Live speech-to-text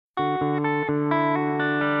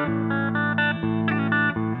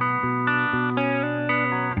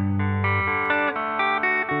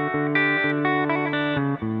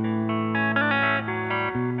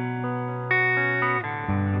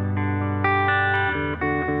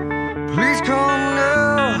Please come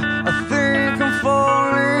now. I think I'm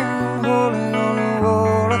falling, holding on to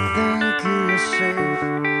what I think is safe.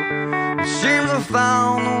 It seems I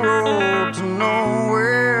found the road to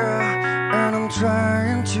nowhere, and I'm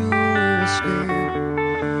trying to escape.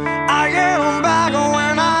 I am back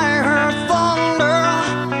when I heard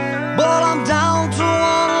thunder, but I'm down to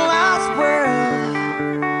one last breath.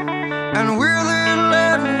 And with it,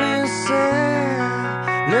 let me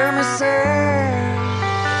say,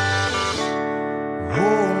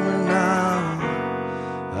 hold me now.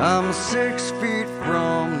 I'm 6 feet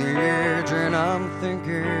from the edge, and I'm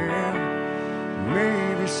thinking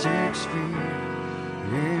maybe 6 feet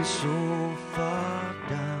ain't so far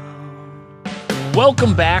down.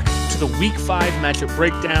 Welcome back to the Week 5 matchup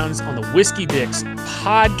breakdowns on the Whiskey Dicks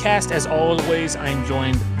podcast. As always, I am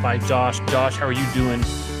joined by Josh. Josh, how are you doing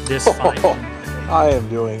this fine? I am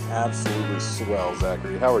doing absolutely swell,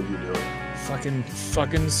 Zachary. How are you doing?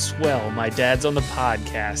 Fucking swell. My dad's on the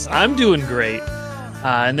podcast. I'm doing great.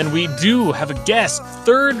 And then we do have a guest,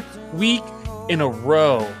 third week in a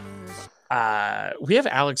row. We have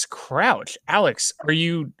Alex Crouch. Alex, are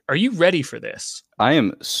you ready for this? I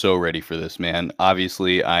am so ready for this, man.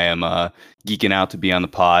 Obviously, I am geeking out to be on the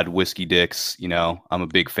pod. Whiskey Dicks, I'm a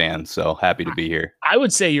big fan, so happy to be here. I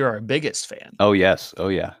would say you're our biggest fan. Oh, yes. Oh,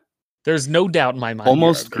 yeah. There's no doubt in my mind.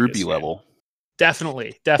 Almost groupie level.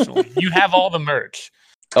 Definitely. You have all the merch.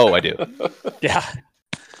 Oh, I do. Yeah.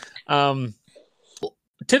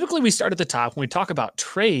 Typically, we start at the top when we talk about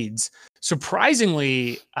trades.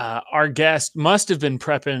 Surprisingly, our guest must have been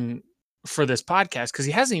prepping for this podcast because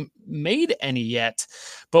he hasn't made any yet.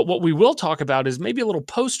 But what we will talk about is maybe a little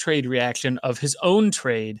post-trade reaction of his own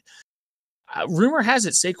trade. Rumor has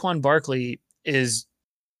it Saquon Barkley is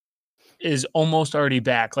almost already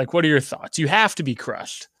back. Like, what are your thoughts? You have to be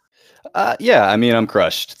crushed. Yeah, I mean, I'm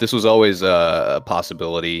crushed. This was always a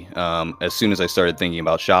possibility. As soon as I started thinking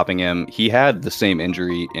about shopping him, he had the same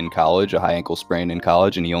injury in college, a high ankle sprain in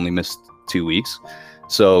college, and he only missed 2 weeks.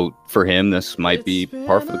 So for him, this might be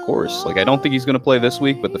par for the course. Like, I don't think he's going to play this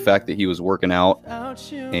week, but the fact that he was working out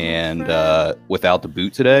and without the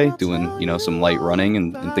boot today, doing some light running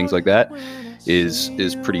and things like that,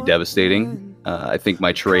 is pretty devastating. I think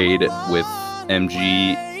my trade with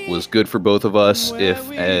MG was good for both of us. If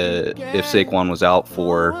Saquon was out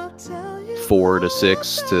for 4 to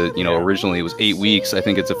 6 to originally it was 8 weeks, I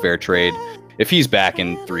think it's a fair trade. If he's back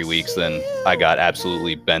in 3 weeks, then I got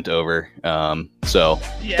absolutely bent over. So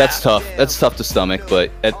yeah. That's tough. That's tough to stomach.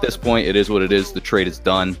 But at this point, it is what it is. The trade is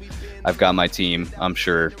done. I've got my team. I'm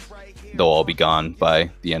sure they'll all be gone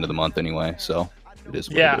by the end of the month anyway. So it is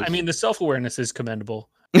what it is. I mean, the self-awareness is commendable.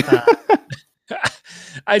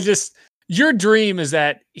 Your dream is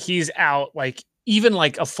that he's out even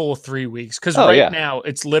a full 3 weeks. Because now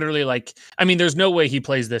it's literally there's no way he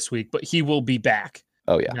plays this week, but he will be back.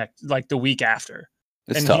 Oh yeah. The week after.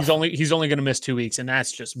 It's tough. He's only going to miss 2 weeks. And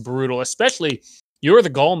that's just brutal, especially you're the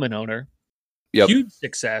Gallman owner. Yep. Huge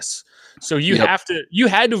success. So you had to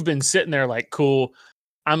have been sitting there cool.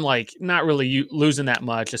 I'm not really losing that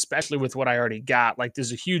much, especially with what I already got. This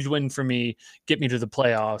is a huge win for me, get me to the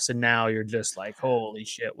playoffs. And now you're just holy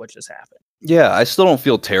shit, what just happened? Yeah, I still don't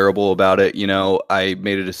feel terrible about it. I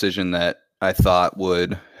made a decision that I thought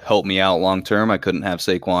would help me out long term. I couldn't have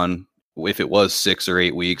Saquon if it was 6 or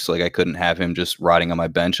 8 weeks. I couldn't have him just riding on my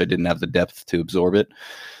bench. I didn't have the depth to absorb it.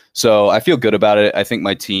 So I feel good about it. I think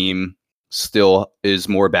my team still is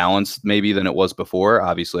more balanced maybe than it was before.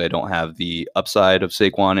 Obviously, I don't have the upside of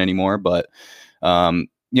Saquon anymore, but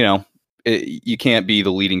you can't be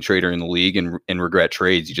the leading trader in the league and regret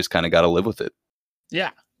trades. You just kind of got to live with it.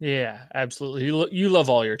 Yeah, absolutely. You love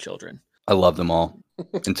all your children. I love them all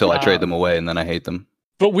until I trade them away, and then I hate them.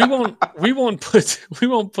 But we won't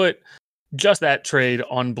put just that trade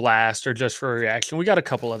on blast or just for a reaction. We got a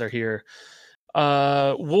couple other here.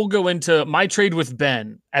 We'll go into my trade with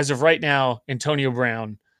Ben. As of right now, Antonio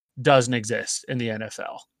Brown doesn't exist in the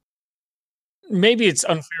NFL. Maybe it's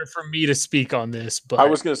unfair for me to speak on this, but I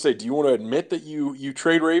was going to say, do you want to admit that you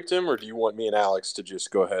trade raped him, or do you want me and Alex to just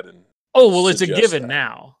go ahead and? Oh well, it's a given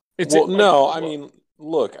now.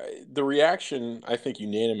 Look, the reaction I think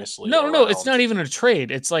unanimously. No, it's not even a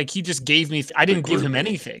trade. It's he just gave me. I didn't give him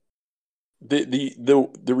anything. The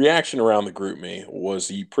reaction around the group me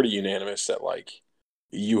was pretty unanimous that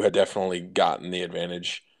you had definitely gotten the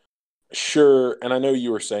advantage. Sure, and I know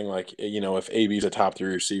you were saying if AB's a top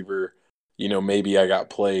 3 receiver, maybe I got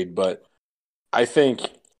played, but I think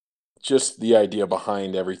just the idea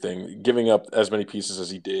behind everything, giving up as many pieces as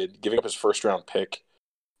he did, giving up his first round pick,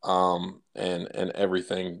 and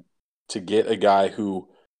everything to get a guy who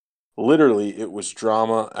literally it was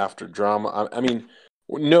drama after drama. I mean,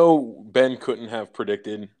 No, Ben couldn't have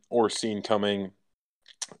predicted or seen coming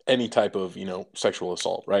any type of, sexual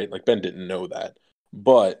assault, right? Like Ben didn't know that.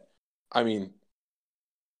 But I mean,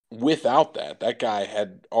 without that guy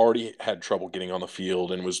had already had trouble getting on the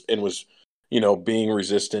field and was being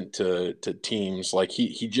resistant to teams. Like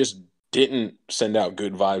he just didn't send out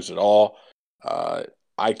good vibes at all. Uh,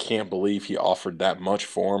 I can't believe he offered that much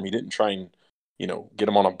for him. He didn't try and get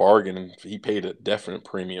him on a bargain, and he paid a definite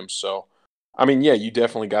premium. So, I mean, yeah, you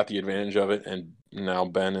definitely got the advantage of it, and now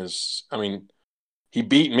Ben is. I mean, he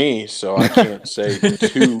beat me, so I can't say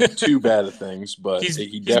too bad of things, but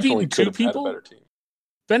he definitely could have had a better team.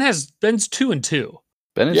 Ben's 2-2.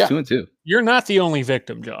 Ben is 2-2. You're not the only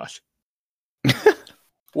victim, Josh.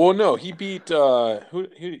 Well, no, he beat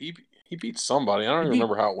he beat somebody. I don't even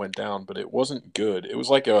remember how it went down, but it wasn't good. It was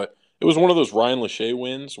one of those Ryan Lachey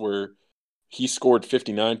wins where he scored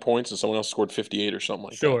 59 points and someone else scored 58 or something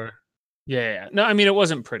like that. Sure. Yeah. No, I mean, it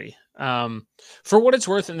wasn't pretty. For what it's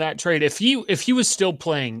worth in that trade, if he was still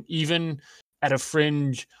playing even at a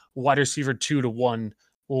fringe wide receiver 2-1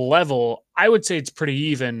 level, I would say it's pretty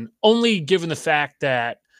even, only given the fact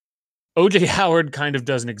that OJ Howard kind of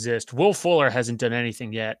doesn't exist. Will Fuller hasn't done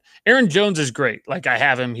anything yet. Aaron Jones is great. Like, I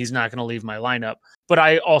have him. He's not going to leave my lineup. But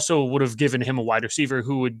I also would have given him a wide receiver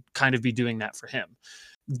who would kind of be doing that for him.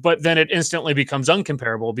 But then it instantly becomes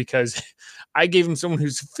uncomparable because I gave him someone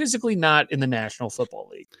who's physically not in the National Football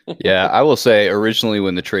League. Yeah, I will say originally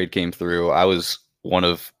when the trade came through, I was one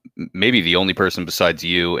of maybe the only person besides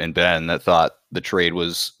you and Ben that thought the trade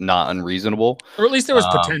was not unreasonable. Or at least there was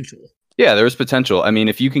potential. Yeah, there was potential. I mean,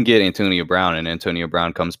 if you can get Antonio Brown and Antonio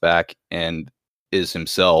Brown comes back and is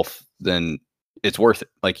himself, then it's worth it.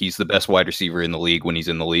 Like, he's the best wide receiver in the league when he's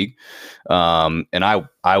in the league. And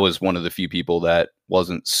I was one of the few people that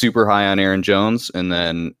wasn't super high on Aaron Jones. And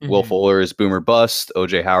then Will Fuller is boomer bust.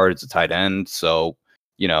 OJ Howard is a tight end. So,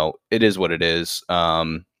 it is what it is.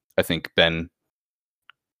 I think Ben,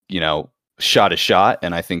 shot a shot,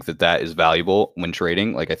 and I think that is valuable when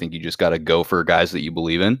trading. Like, I think you just got to go for guys that you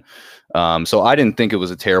believe in. So I didn't think it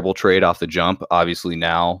was a terrible trade off the jump. Obviously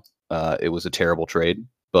now it was a terrible trade,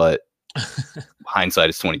 but hindsight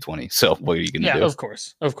is 2020. So what are you going to do? Yeah, of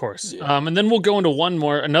course. Yeah. And then we'll go into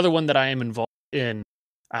another one that I am involved in.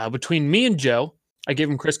 Between me and Joe, I gave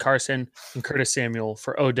him Chris Carson and Curtis Samuel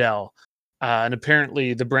for Odell. And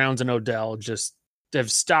apparently the Browns and Odell just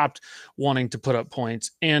have stopped wanting to put up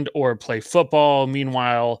points and or play football.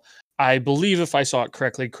 Meanwhile, I believe if I saw it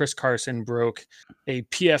correctly, Chris Carson broke a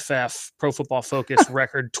PFF Pro Football Focus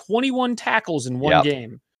record, 21 tackles in one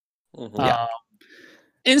game.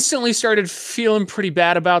 Instantly started feeling pretty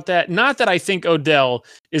bad about that. Not that I think Odell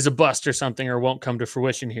is a bust or something or won't come to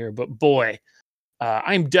fruition here, but boy,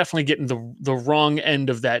 I'm definitely getting the wrong end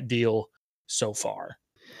of that deal so far.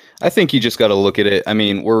 I think you just got to look at it. I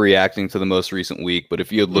mean, we're reacting to the most recent week, but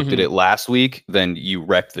if you had looked at it last week, then you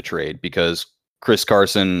wrecked the trade because Chris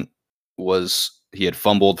Carson he had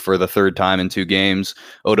fumbled for the third time in 2 games.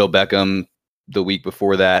 Odell Beckham the week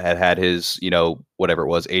before that had his, whatever it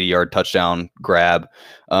was, 80-yard touchdown grab.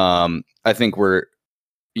 I think we're,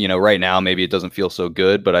 right now, maybe it doesn't feel so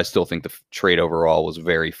good, but I still think the trade overall was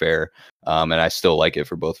very fair. And I still like it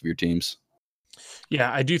for both of your teams.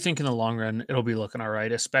 Yeah, I do think in the long run, it'll be looking all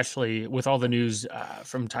right, especially with all the news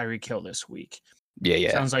from Tyreek Hill this week.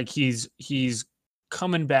 Yeah. Sounds like he's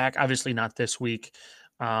coming back. Obviously not this week.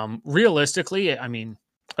 Realistically, I mean,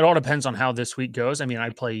 it all depends on how this week goes. I mean, I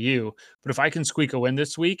play you, but if I can squeak a win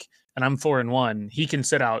this week and I'm 4-1, he can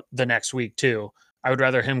sit out the next week too. I would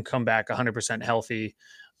rather him come back 100% healthy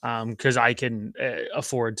because I can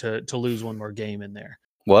afford to lose one more game in there.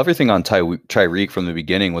 Well, everything on Tyreek from the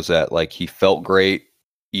beginning was that, like, he felt great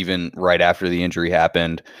even right after the injury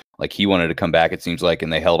happened. Like, he wanted to come back, it seems like,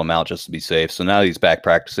 and they held him out just to be safe. So now that he's back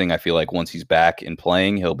practicing, I feel like once he's back and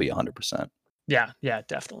playing, he'll be 100%. Yeah,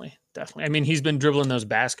 definitely. I mean, he's been dribbling those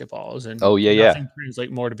basketballs, and nothing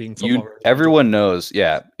translate more to being football. Everyone knows,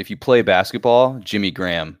 if you play basketball, Jimmy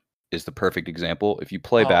Graham is the perfect example. If you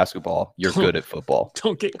play basketball, you're good at football.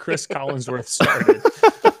 Don't get Chris Collinsworth started.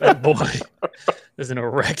 That boy is an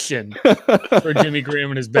erection for Jimmy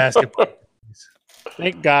Graham and his basketball.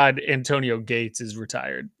 Thank God Antonio Gates is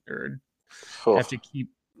retired or have to keep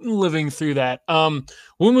living through that.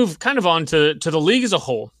 We'll move kind of on to the league as a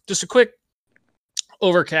whole. Just a quick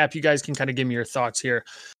overcap. You guys can kind of give me your thoughts here.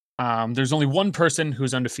 There's only one person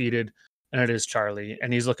who's undefeated, and it is Charlie,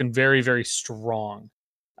 and he's looking very, very strong.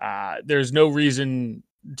 There's no reason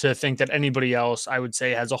to think that anybody else, I would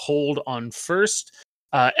say, has a hold on first.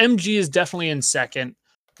 MG is definitely in second.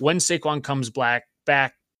 When Saquon comes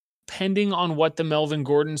back, depending on what the Melvin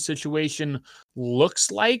Gordon situation looks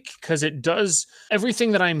like, because it does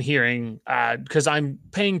everything that I'm hearing, because I'm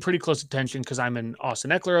paying pretty close attention because I'm an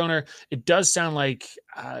Austin Eckler owner. It does sound like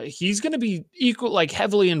he's going to be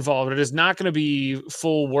heavily involved. It is not going to be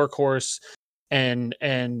full workhorse and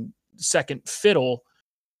second fiddle.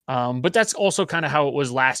 But that's also kind of how it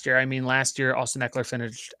was last year. I mean, last year, Austin Eckler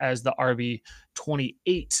finished as the RB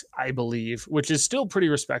 28, I believe, which is still pretty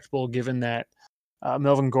respectable given that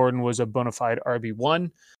Melvin Gordon was a bona fide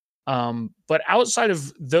RB1. But outside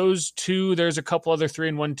of those two, there's a couple other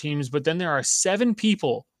 3-1 teams, but then there are 7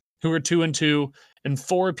 people who are 2-2 and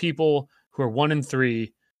 4 people who are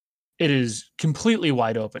 1-3. It is completely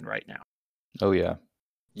wide open right now. Oh yeah.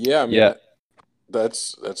 Yeah, I mean,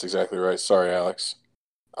 that's exactly right. Sorry, Alex.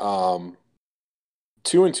 2-2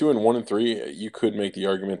 and 1-3, you could make the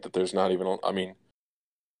argument that there's not even, I mean,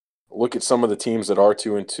 look at some of the teams that are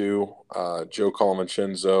 2-2. Joe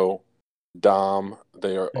Colamincenzo, Dom,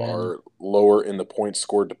 they are lower in the points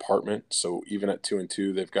scored department. So even at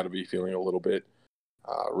 2-2, they've got to be feeling a little bit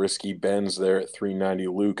risky. Ben's there at 390,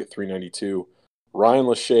 Luke at 392. Ryan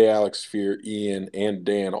Lachey, Alex Fear, Ian, and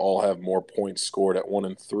Dan all have more points scored at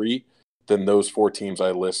 1-3 than those 4 teams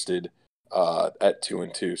I listed at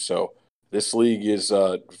 2-2. So this league is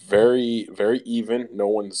very, very even. No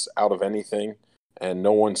one's out of anything, and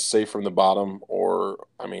no one's safe from the bottom. Or,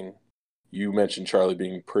 I mean, you mentioned Charlie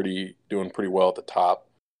doing pretty well at the top,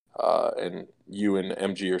 and you and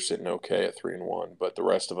MG are sitting okay at 3-1, but the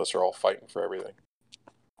rest of us are all fighting for everything.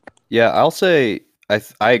 Yeah, I'll say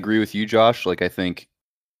I agree with you, Josh. Like, I think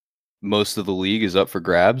most of the league is up for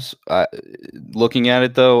grabs. Looking at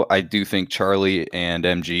it, though, I do think Charlie and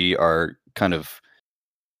MG are kind of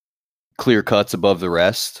clear cuts above the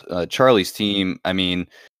rest. Charlie's team, I mean,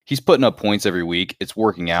 he's putting up points every week. It's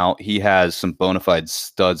working out. He has some bona fide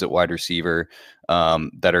studs at wide receiver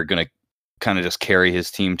that are going to kind of just carry his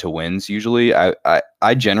team to wins. Usually,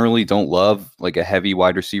 I generally don't love like a heavy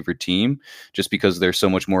wide receiver team just because they're so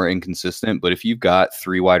much more inconsistent. But if you've got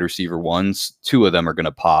 3 wide receiver ones, 2 of them are going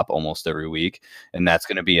to pop almost every week, and that's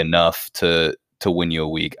going to be enough to win you a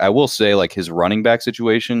week. I will say, like, his running back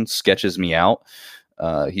situation sketches me out.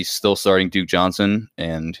 He's still starting Duke Johnson,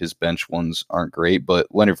 and his bench ones aren't great, but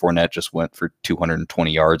Leonard Fournette just went for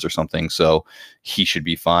 220 yards or something, so he should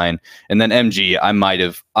be fine. And then MG, I might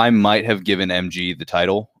have given MG the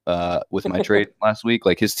title with my trade last week.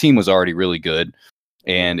 Like, his team was already really good,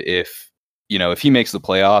 and if he makes the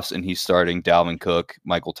playoffs and he's starting Dalvin Cook,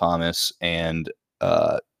 Michael Thomas, and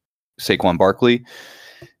Saquon Barkley,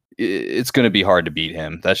 it's going to be hard to beat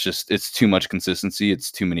him. It's too much consistency.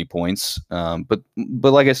 It's too many points. But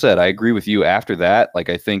like I said, I agree with you after that. Like,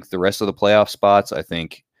 I think the rest of the playoff spots, I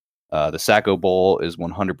think the Sacco Bowl is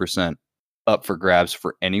 100% up for grabs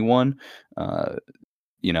for anyone. 2-2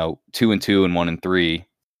 and 1-3,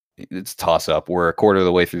 it's toss up. We're a quarter of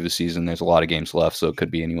the way through the season. There's a lot of games left, so it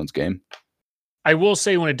could be anyone's game. I will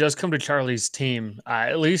say, when it does come to Charlie's team,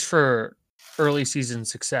 at least for early season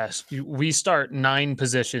success, we start 9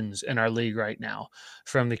 positions in our league right now,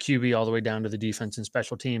 from the QB all the way down to the defense and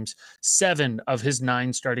special teams. 7 of his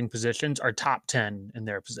 9 starting positions are top 10 in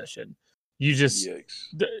their position. You just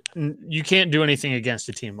you can't do anything against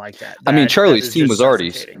a team like that. I mean, Charlie's team was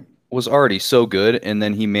already so good, and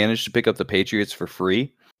then he managed to pick up the Patriots for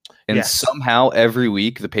free. And somehow every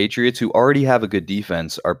week the Patriots, who already have a good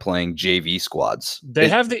defense, are playing JV squads.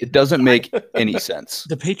 It doesn't make any sense.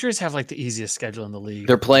 The Patriots have like the easiest schedule in the league.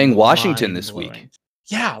 They're playing Washington this week.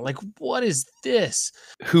 Yeah, like, what is this?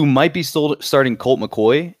 Who might be starting Colt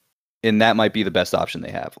McCoy, and that might be the best option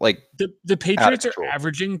they have. Like, the Patriots are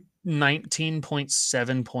averaging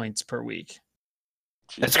 19.7 points per week.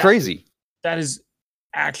 That's crazy. That is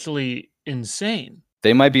actually insane.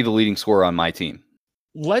 They might be the leading scorer on my team.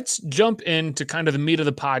 Let's jump into kind of the meat of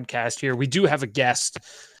the podcast here. We do have a guest.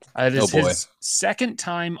 It is his second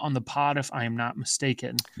time on the pod, if I am not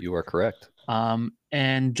mistaken. You are correct.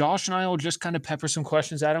 And Josh and I will just kind of pepper some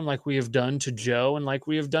questions at him like we have done to Joe and like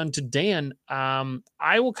we have done to Dan.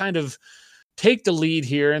 I will kind of take the lead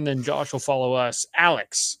here, and then Josh will follow us.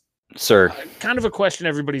 Alex. Sir. Kind of a question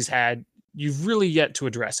everybody's had. You've really yet to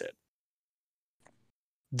address it.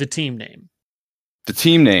 The team name. The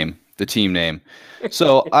team name.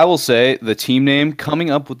 So I will say coming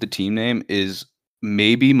up with the team name is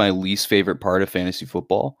maybe my least favorite part of fantasy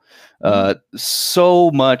football.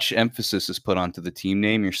 So much emphasis is put onto the team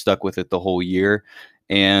name. You're stuck with it the whole year,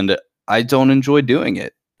 and I don't enjoy doing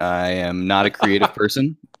it. I am not a creative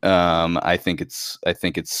person. I think it's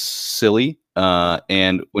silly.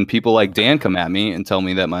 And when people like Dan come at me and tell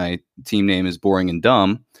me that my team name is boring and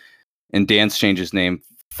dumb, and Dan's changed his name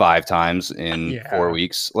 5 times in Yeah. 4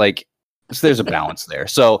 weeks. Like, so there's a balance there.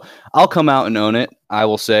 So I'll come out and own it. I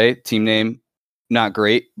will say team name, not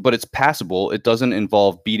great, but it's passable. It doesn't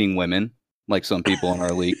involve beating women like some people in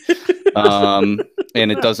our league.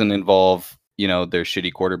 And it doesn't involve, their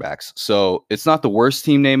shitty quarterbacks. So it's not the worst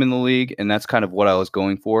team name in the league. And that's kind of what I was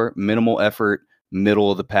going for. Minimal effort,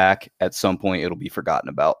 middle of the pack. At some point, it'll be forgotten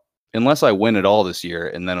about. Unless I win it all this year,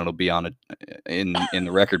 and then it'll be on in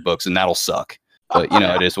the record books, and that'll suck. But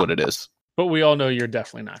it is what it is. But we all know you're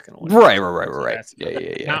definitely not going to win. Right. So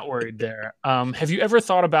Yeah. Not worried there. Have you ever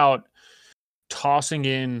thought about tossing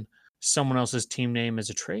in someone else's team name as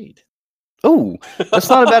a trade? Oh, that's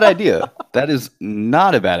not a bad idea. That is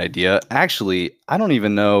not a bad idea. Actually, I don't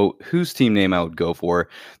even know whose team name I would go for.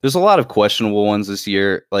 There's a lot of questionable ones this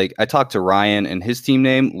year. Like, I talked to Ryan, and his team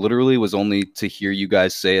name literally was only to hear you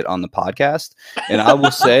guys say it on the podcast. And I will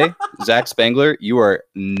say, Zach Spangler, you are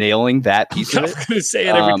nailing that piece of I it. was going to say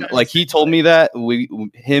it every time. Like, he told me that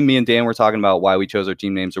me and Dan were talking about why we chose our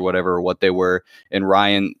team names or whatever, or what they were. And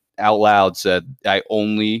Ryan out loud said, I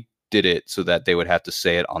only did it so that they would have to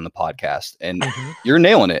say it on the podcast. And you're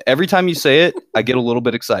nailing it. Every time you say it, I get a little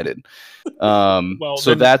bit excited. Well,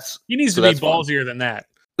 so that's he needs to be ballsier than that.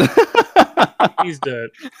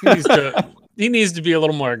 He needs to be a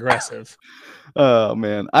little more aggressive. Oh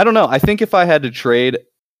man, I don't know. I think if I had to trade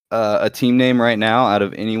a team name right now out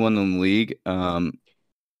of anyone in the league,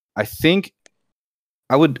 I think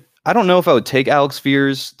I would. I don't know if I would take Alex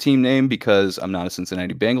Fear's team name because I'm not a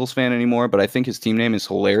Cincinnati Bengals fan anymore, but I think his team name is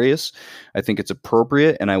hilarious. I think it's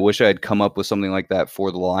appropriate, and I wish I had come up with something like that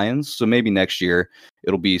for the Lions. So maybe next year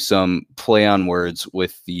it'll be some play on words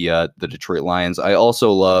with the Detroit Lions. I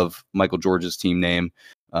also love Michael George's team name.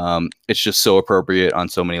 It's just so appropriate on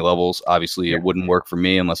so many levels. Obviously, it wouldn't work for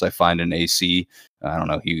me unless I find an AC. I don't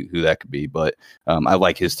know who that could be, but I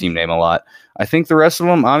like his team name a lot. I think the rest of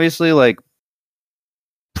them, obviously, like,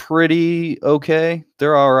 pretty okay.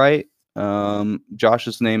 They're all right.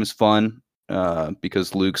 Josh's name is fun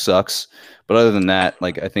because Luke sucks. But other than that,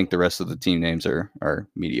 like, I think the rest of the team names are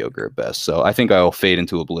mediocre at best. So I think I will fade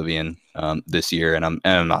into oblivion this year, and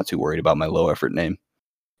I'm not too worried about my low effort name.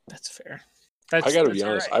 That's fair. I got to be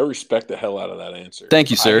honest. Right. I respect the hell out of that answer. Thank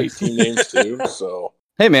you, sir. I hate team names too. So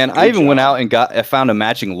hey, man, I even went out and I found a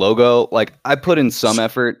matching logo. Like, I put in some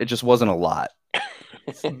effort. It just wasn't a lot.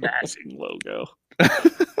 Matching logo.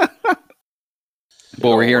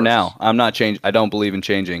 Well, we're here now. I'm not changing. I don't believe in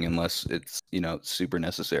changing unless it's super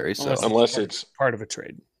necessary. So unless it's part of a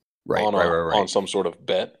trade, right, on some sort of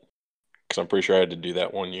bet. Because I'm pretty sure I had to do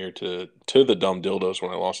that one year to the dumb dildos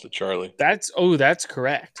when I lost to Charlie. That's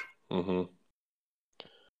correct. Mm-hmm.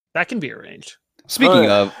 That can be arranged. Speaking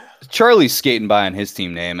of, Charlie's skating by on his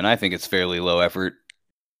team name, and I think it's fairly low effort.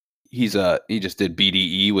 He just did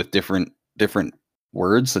BDE with different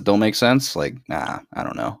words that don't make sense. Like, I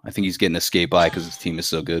don't know. I think he's getting a skate by because his team is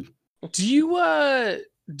so good. Do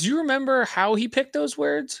you remember how he picked those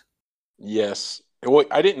words? Yes. Well,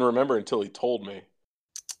 I didn't remember until he told me.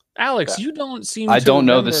 Alex, you don't seem I to don't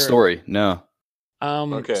know remember. This story. No.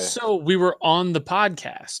 Okay. So we were on the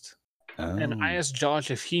podcast. Oh. And I asked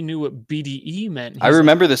Josh if he knew what BDE meant. I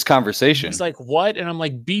remember this conversation. He's like, what? And I'm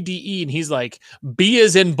like, BDE. And he's like, B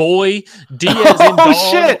as in boy, D as in dog.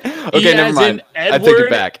 Oh, shit. Okay, never mind. I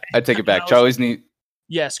take it back. Charlie's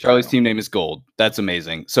team name is Gold. That's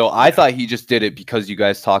amazing. So I thought he just did it because you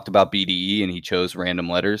guys talked about BDE and he chose random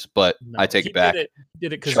letters, but I take it back. Did it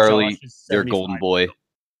because Charlie, you're a golden boy.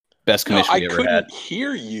 Best commission we ever had. I couldn't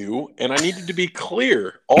hear you, and I needed to be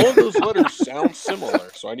clear. All of those letters sound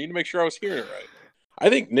similar, so I need to make sure I was hearing it right.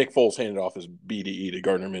 I think Nick Foles handed off his BDE to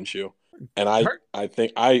Gardner Minshew, and I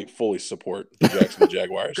think I fully support the Jacksonville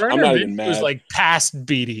Jaguars. Gardner I'm not even mad. Was like past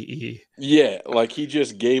BDE. Yeah, like he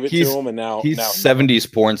just gave it to him, and now he's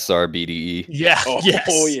 70s porn star BDE. Yeah.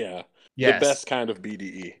 Oh yeah. Yes. The best kind of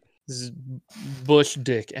BDE. This is Bush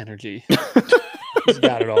dick energy. He's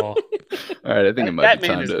got it all. All right, I think it might be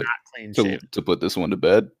time to put this one to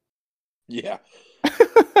bed. Yeah.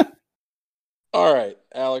 All right,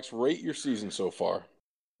 Alex, rate your season so far.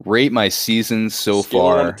 Rate my season so Scale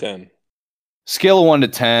far. Of 1 to 10. Scale of 1 to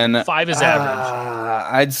 10. 5 is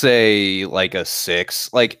average. I'd say like a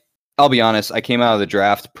 6. Like, I'll be honest, I came out of the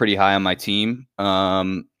draft pretty high on my team.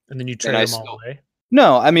 And then you traded them all away?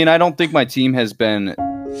 No, I mean, I don't think my team has been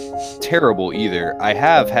terrible either. I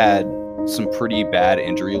have had some pretty bad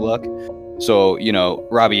injury luck. So,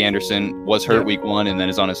 Robbie Anderson was hurt week 1 and then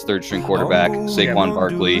is on his third string quarterback. Saquon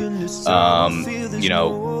Barkley.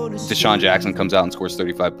 Deshaun Jackson comes out and scores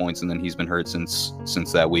 35 points and then he's been hurt since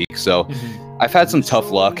that week. So I've had some tough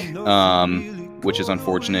luck, which is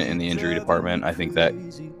unfortunate in the injury department. I think that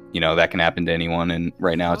that can happen to anyone. And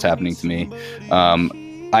right now it's happening to me.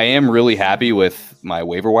 I am really happy with my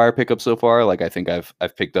waiver wire pickup so far. Like, I think I've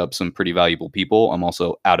picked up some pretty valuable people. I'm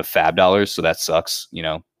also out of fab dollars, so that sucks.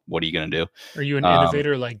 What are you going to do? Are you an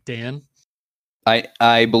innovator like Dan?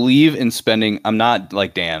 I believe in spending. I'm not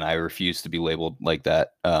like Dan. I refuse to be labeled like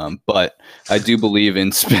that. But I do believe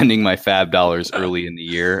in spending my fab dollars early in the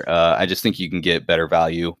year. I just think you can get better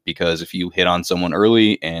value, because if you hit on someone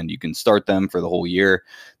early and you can start them for the whole year,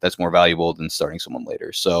 that's more valuable than starting someone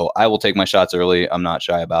later. So I will take my shots early. I'm not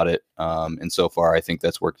shy about it. And so far, I think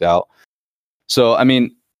that's worked out. So, I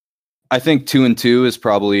mean, I think 2-2 is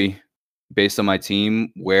probably, based on my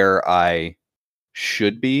team, where I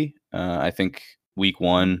should be. I think week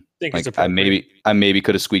 1, I maybe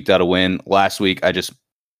could have squeaked out a win. Last week, I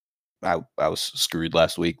was screwed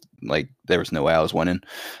last week. Like, there was no way I was winning.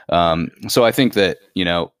 So I think that,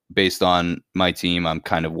 based on my team, I'm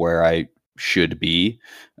kind of where I should be.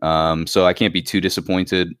 So I can't be too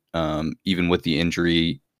disappointed, even with the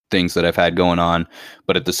injury things that I've had going on.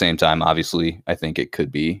 But at the same time, obviously, I think it could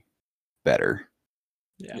be better.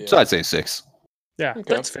 Yeah. So I'd say 6. Yeah,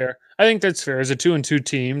 okay. That's fair. I think that's fair. As a 2-2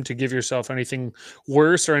 team, to give yourself anything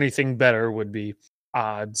worse or anything better would be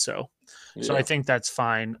odd. So I think that's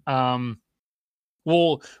fine.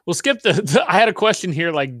 We'll skip I had a question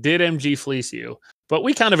here, like, did MG fleece you? But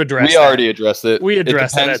we kind of addressed We already addressed it. We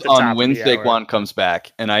addressed it. It depends on when Saquon comes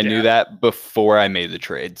back. And I knew that before I made the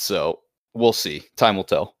trade. So we'll see. Time will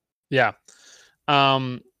tell. Yeah.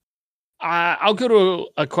 I'll go to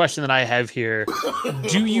a question that I have here.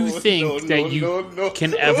 Do you think that you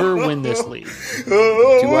can ever win this league?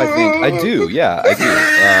 Do I think? I do. Yeah, I do.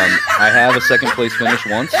 I have a second place finish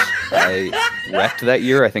once. I wrecked that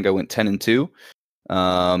year. I think I went 10-2.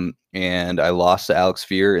 And I lost to Alex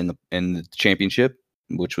Fear in the championship,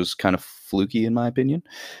 which was kind of fluky in my opinion.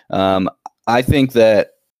 I think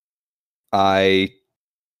that I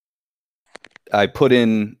put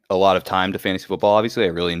in a lot of time to fantasy football. Obviously, I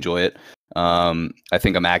really enjoy it. I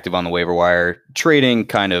think I'm active on the waiver wire. Trading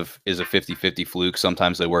kind of is a 50-50 fluke.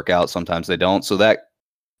 Sometimes they work out, sometimes they don't. So that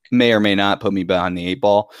may or may not put me behind the 8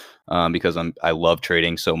 ball, because I love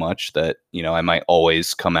trading so much that, I might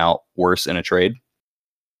always come out worse in a trade.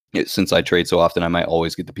 Since I trade so often, I might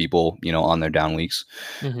always get the people, on their down weeks.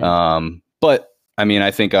 Mm-hmm. But I mean,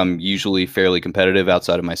 I think I'm usually fairly competitive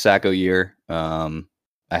outside of my Sacco year.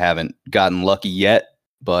 I haven't gotten lucky yet,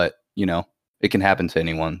 but it can happen to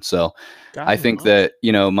anyone. So I think that,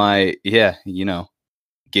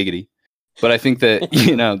 giggity. But I think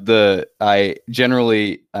that, I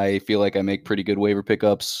feel like I make pretty good waiver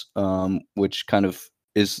pickups, which kind of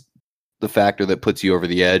is the factor that puts you over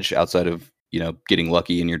the edge outside of, getting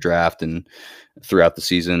lucky in your draft and throughout the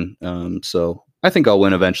season. So I think I'll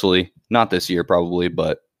win eventually. Not this year, probably,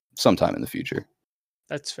 but sometime in the future.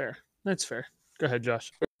 That's fair. Go ahead,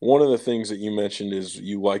 Josh. One of the things that you mentioned is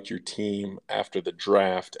you liked your team after the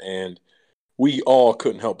draft, and we all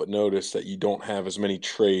couldn't help but notice that you don't have as many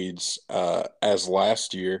trades as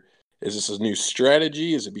last year. Is this a new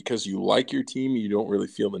strategy? Is it because you like your team, you don't really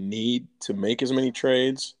feel the need to make as many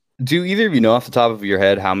trades? Do either of you know off the top of your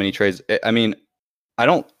head how many trades? I mean,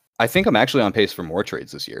 I think I'm actually on pace for more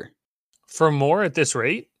trades this year. For more at this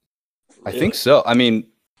rate? I think so. I don't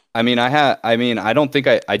think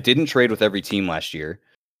I didn't trade with every team last year.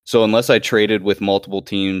 So unless I traded with multiple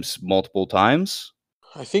teams multiple times,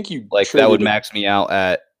 I think you that would max me out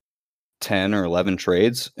at 10 or 11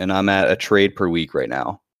 trades, and I'm at a trade per week right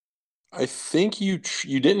now. I think you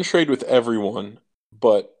didn't trade with everyone,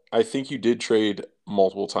 but I think you did trade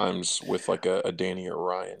multiple times with like a Danny or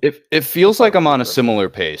Ryan. It feels like I'm on a similar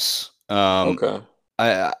pace. Okay.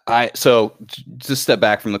 So to step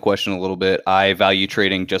back from the question a little bit, I value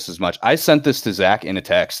trading just as much. I sent this to Zach in a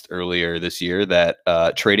text earlier this year that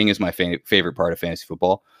trading is my favorite part of fantasy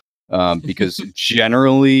football, because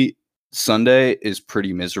generally Sunday is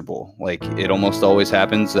pretty miserable. Like, it almost always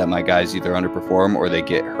happens that my guys either underperform or they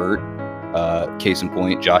get hurt. Case in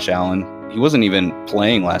point, Josh Allen. He wasn't even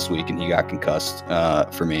playing last week and he got concussed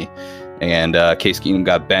for me. And Case Keenum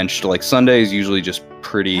got benched. Like, Sunday is usually just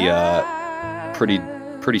pretty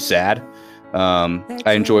sad.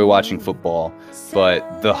 I enjoy watching football,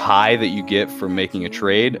 but the high that you get from making a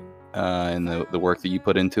trade and the work that you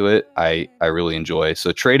put into it, I really enjoy.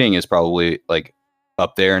 So trading is probably like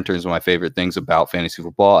up there in terms of my favorite things about fantasy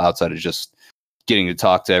football, outside of just getting to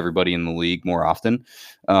talk to everybody in the league more often.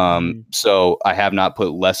 So I have not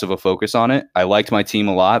put less of a focus on it. I liked my team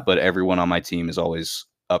a lot, but everyone on my team is always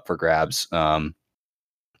up for grabs.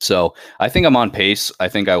 So I think I'm on pace. I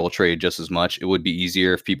think I will trade just as much. It would be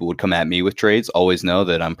easier if people would come at me with trades. Always know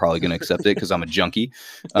that I'm probably going to accept it because I'm a junkie.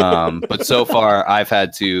 But so far I've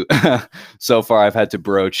had to,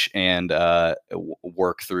 broach and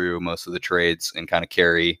work through most of the trades and kind of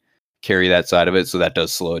carry that side of it. So that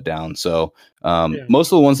does slow it down. So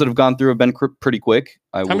most of the ones that have gone through have been pretty quick.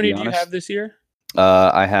 How many do you have this year?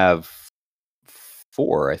 I have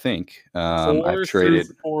 4, I think. I've traded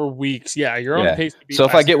 4 weeks. Yeah, you're on pace to beat. So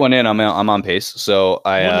if I get one in, I'm on pace. So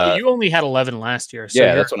you only had 11 last year. So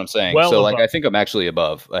that's what I'm saying. Well, so like I think I'm actually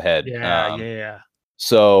ahead. Yeah.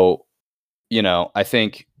 So, I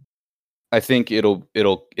think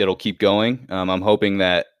it'll keep going. I'm hoping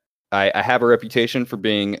that I have a reputation for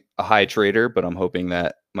being a high trader, but I'm hoping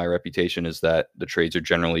that my reputation is that the trades are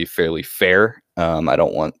generally fairly fair. I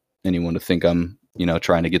don't want anyone to think I'm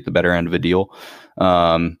trying to get the better end of a deal.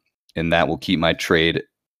 And that will keep my trade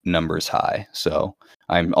numbers high. So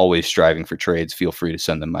I'm always striving for trades. Feel free to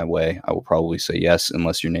send them my way. I will probably say yes,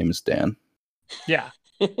 unless your name is Dan. Yeah.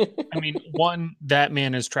 I mean, 1, that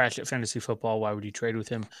man is trash at fantasy football. Why would you trade with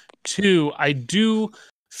him? 2, I do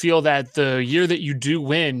feel that the year that you do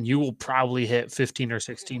win, you will probably hit 15 or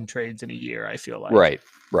 16 trades in a year. I feel like.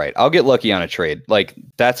 Right. I'll get lucky on a trade. Like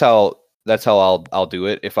that's how I'll do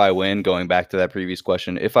it. If I win, going back to that previous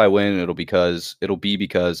question, if I win, it'll be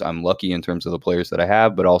because I'm lucky in terms of the players that I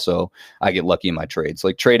have, but also I get lucky in my trades.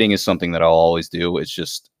 Like trading is something that I'll always do. It's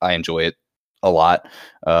just, I enjoy it a lot.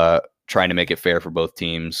 Trying to make it fair for both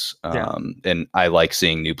teams. And I like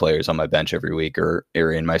seeing new players on my bench every week or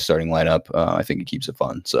in my starting lineup. I think it keeps it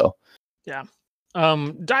fun. So yeah.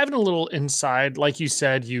 Diving a little inside, like you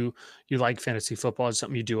said, you like fantasy football. It's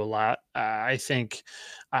something you do a lot. I think,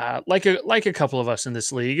 like a couple of us in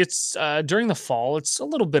this league, it's during the fall, it's a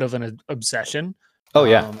little bit of an obsession. Oh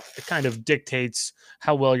yeah. It kind of dictates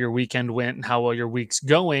how well your weekend went and how well your week's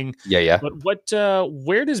going. Yeah. But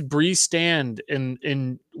where does Bree stand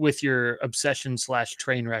in with your obsession /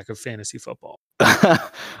 train wreck of fantasy football?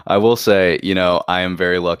 I will say, I am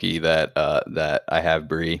very lucky that I have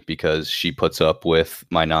Bree because she puts up with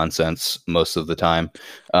my nonsense most of the time.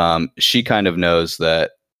 She kind of knows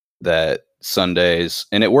that Sundays,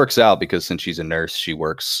 and it works out because since she's a nurse, she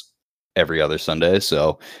works every other Sunday.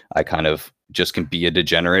 So I kind of just can be a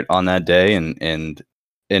degenerate on that day and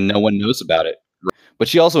no one knows about it. But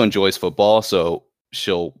she also enjoys football, so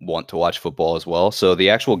she'll want to watch football as well. So the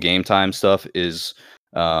actual game time stuff isn't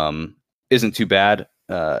too bad.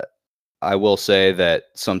 I will say that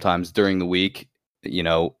sometimes during the week,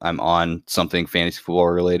 I'm on something fantasy football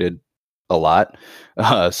related a lot.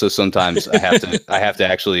 So sometimes I have to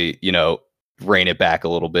actually, rein it back a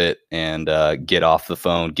little bit and get off the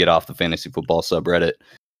phone, get off the fantasy football subreddit.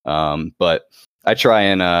 But I try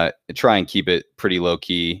and keep it pretty low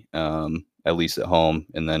key, at least at home,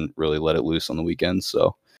 and then really let it loose on the weekends.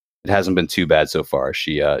 So it hasn't been too bad so far.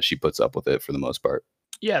 She puts up with it for the most part.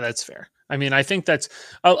 Yeah, that's fair. I mean, I think that's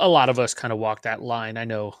a lot of us kind of walk that line. I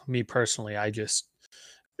know me personally, I just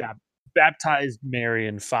baptized Mary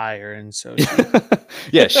in fire. And so,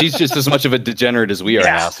 yeah, she's just as much of a degenerate as we are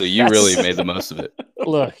now. So you really made the most of it.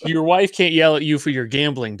 Look, your wife can't yell at you for your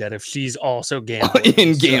gambling debt if she's also gambling.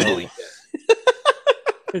 In gambling.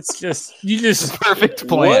 It's just, it's perfect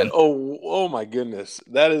plan. What? Oh my goodness.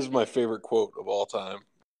 That is my favorite quote of all time.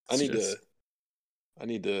 I need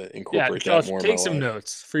to incorporate that more. Take some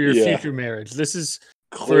notes for your future marriage. This is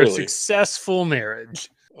for a successful marriage.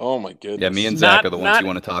 Oh my goodness. Yeah, me and Zach are the ones you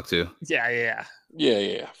want to talk to. Yeah.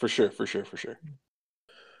 For sure.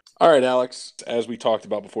 All right, Alex, as we talked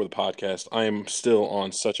about before the podcast, I am still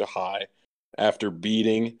on such a high after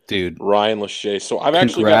beating Ryan Lachey. So I've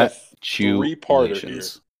actually got a three-parter here.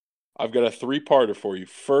 I've got a three-parter for you.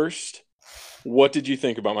 First, what did you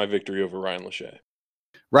think about my victory over Ryan Lachey?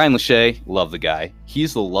 Ryan Lachey, love the guy.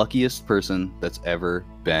 He's the luckiest person that's ever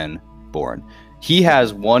been born. He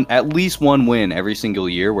has at least one win every single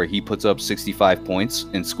year where he puts up 65 points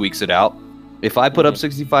and squeaks it out. If I put up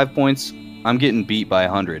 65 points, I'm getting beat by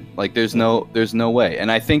 100. Like there's no way.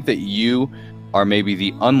 And I think that you are maybe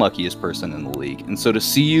the unluckiest person in the league. And so to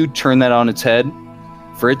see you turn that on its head,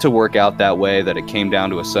 for it to work out that way, that it came down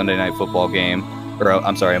to a Monday night football game,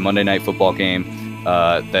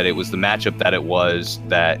 that it was the matchup that it was,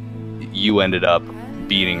 that you ended up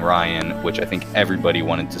beating Ryan, which I think everybody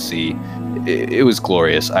wanted to see. It was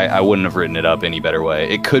glorious. I wouldn't have written it up any better way.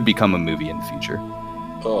 It could become a movie in the future.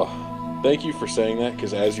 Oh, thank you for saying that,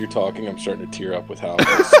 because as you're talking, I'm starting to tear up with how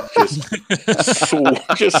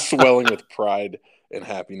just swelling with pride and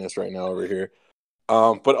happiness right now over here.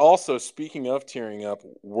 But also, speaking of tearing up,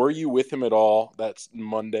 were you with him at all? That's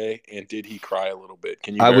Monday, and did he cry a little bit?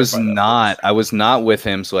 Can you? I was verify that for not. us? I was not with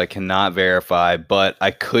him, so I cannot verify. But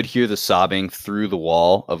I could hear the sobbing through the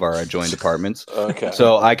wall of our adjoined apartments, Okay.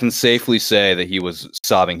 so I can safely say that he was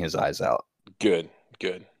sobbing his eyes out. Good.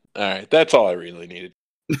 All right, that's all I really needed.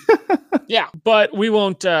 Yeah, but we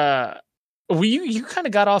won't. You kind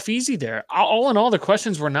of got off easy there. All in all, the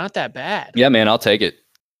questions were not that bad. Yeah, man, I'll take it.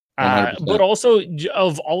 100%. But also,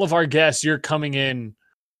 of all of our guests, you're coming in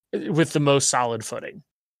with the most solid footing.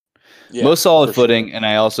 Yeah, most solid for footing, sure. and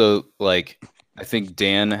I also I think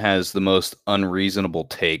Dan has the most unreasonable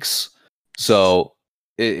takes, so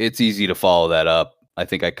it's easy to follow that up. I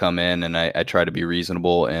think I come in and I try to be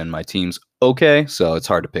reasonable, and my team's okay, so it's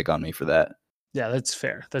hard to pick on me for that. Yeah, that's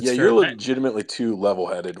fair. That's Yeah, fair. you're legitimately too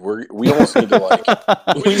level-headed. We almost need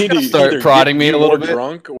to we need to Start either prodding me get a little more bit.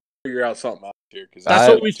 drunk or figure out something out here. Because That's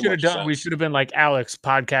I- what we should have done. We should have been like, Alex,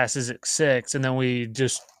 podcast is at 6, and then we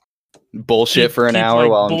just bullshit for an hour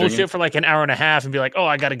while I'm bullshit drinking. for like an hour and a half, and be like, oh,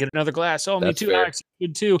 I got to get another glass. Oh, me That's too, fair. Alex,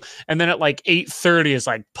 good too. And then at like 8:30 is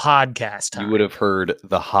like podcast time. You would have heard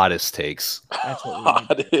the hottest takes. That's what we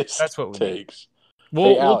need. hottest That's what we need. takes.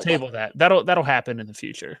 We'll Alex. table that. That'll happen in the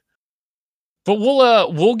future. But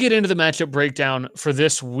we'll get into the matchup breakdown for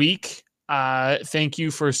this week. Thank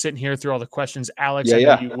you for sitting here through all the questions, Alex. Yeah, I know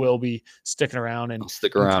yeah. you will be sticking around and I'll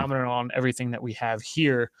stick around. commenting on everything that we have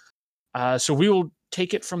here. So we will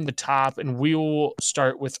take it from the top, and we will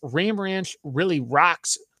start with Ram Ranch really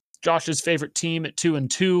rocks, Josh's favorite team at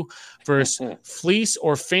 2-2 versus Fleece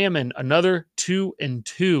or Famine, another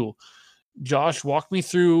 2-2. Josh, walk me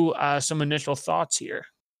through some initial thoughts here.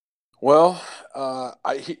 Well,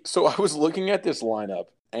 I was looking at this lineup,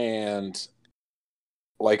 and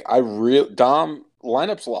like Dom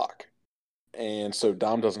lineup's lock, and so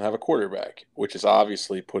Dom doesn't have a quarterback, which is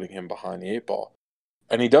obviously putting him behind the 8-ball,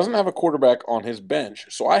 and he doesn't have a quarterback on his bench,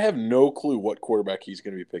 so I have no clue what quarterback he's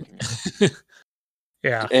going to be picking.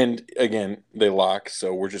 Yeah, and again, they lock,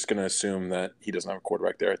 so we're just going to assume that he doesn't have a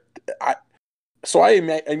quarterback there. I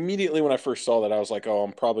immediately, when I first saw that, I was like, oh,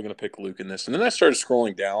 I'm probably going to pick Luke in this, and then I started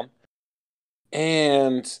scrolling down.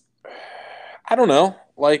 And I don't know,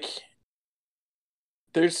 like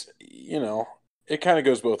there's, it kind of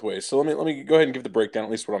goes both ways. So let me go ahead and give the breakdown, at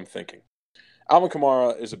least what I'm thinking. Alvin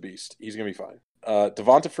Kamara is a beast. He's going to be fine.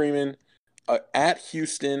 Devonta Freeman at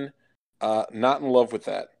Houston, not in love with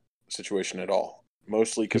that situation at all.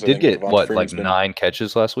 Mostly because He did get, 9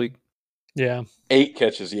 catches last week? Yeah. 8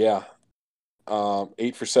 catches, yeah.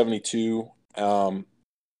 8 for 72.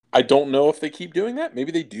 I don't know if they keep doing that.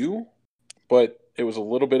 Maybe they do. But it was a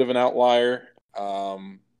little bit of an outlier.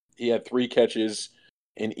 He had 3 catches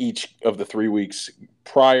in each of the 3 weeks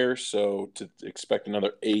prior, so to expect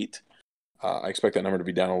another 8, I expect that number to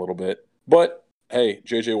be down a little bit. But, hey,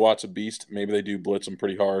 J.J. Watt's a beast. Maybe they do blitz him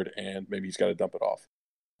pretty hard, and maybe he's got to dump it off.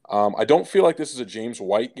 I don't feel like this is a James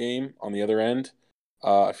White game on the other end.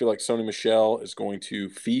 I feel like Sony Michel is going to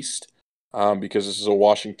feast because this is a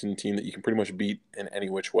Washington team that you can pretty much beat in any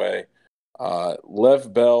which way.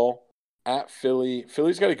 Lev Bell at Philly.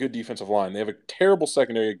 Philly's got a good defensive line. They have a terrible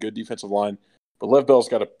secondary, a good defensive line, but Lev Bell's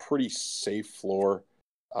got a pretty safe floor.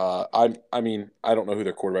 I don't know who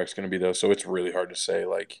their quarterback's going to be, though, so it's really hard to say.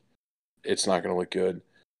 Like, it's not going to look good.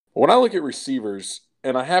 When I look at receivers,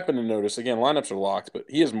 and I happen to notice, again, lineups are locked, but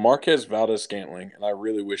he has Marquez Valdez-Scantling, and I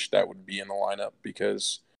really wish that would be in the lineup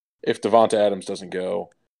because if Devonta Adams doesn't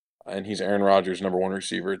go and he's Aaron Rodgers' number 1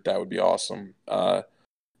 receiver, that would be awesome.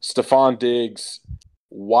 Stephon Diggs,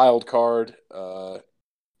 wild card, 7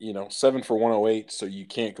 for 108, so you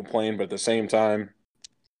can't complain. But at the same time,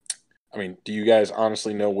 I mean, do you guys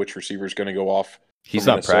honestly know which receiver is going to go off? He's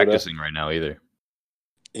not practicing right now either.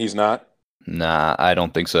 He's not? Nah, I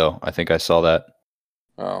don't think so. I think I saw that.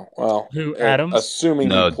 Oh, well. Who, Adams? Assuming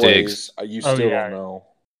No, he plays, Diggs. You still don't know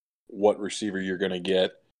what receiver you're going to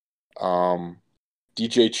get.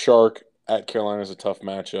 DJ Chark at Carolina is a tough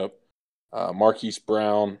matchup. Marquise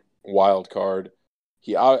Brown, wild card.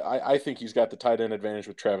 I think he's got the tight end advantage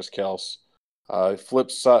with Travis Kelce.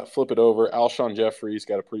 Flip it over. Alshon Jeffrey's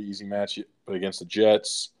got a pretty easy match against the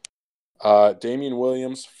Jets. Damian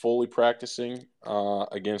Williams fully practicing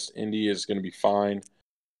against Indy is going to be fine.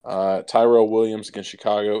 Tyrell Williams against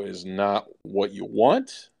Chicago is not what you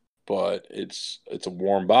want, but it's a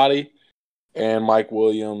warm body. And Mike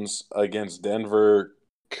Williams against Denver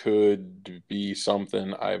could be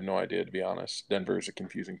something. I have no idea, to be honest. Denver is a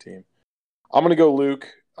confusing team. I'm going to go Luke.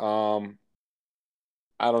 I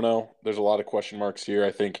don't know. There's a lot of question marks here.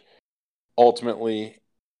 I think ultimately,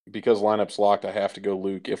 because lineup's locked, I have to go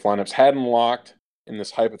Luke. If lineups hadn't locked in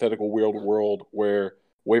this hypothetical weird world where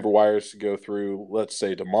waiver wires go through, let's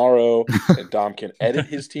say tomorrow, and Dom can edit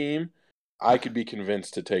his team, I could be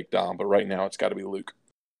convinced to take Dom. But right now, it's got to be Luke.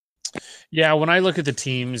 Yeah, when I look at the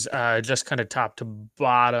teams, just kind of top to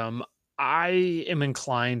bottom, I am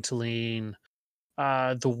inclined to lean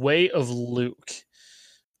the way of Luke.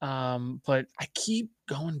 But I keep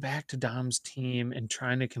going back to Dom's team and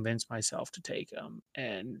trying to convince myself to take him.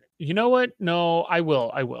 And you know what? No, I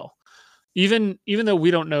will. I will. Even though we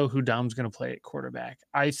don't know who Dom's going to play at quarterback,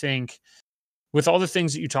 I think with all the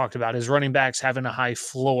things that you talked about, his running backs having a high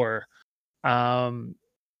floor.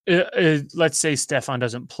 Let's say Stefan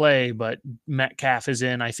doesn't play, but Metcalf is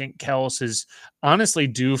in. I think Kels is honestly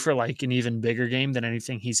due for like an even bigger game than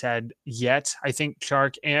anything he's had yet. I think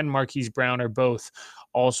Chark and Marquise Brown are both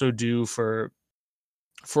also due for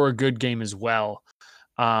a good game as well.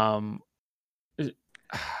 I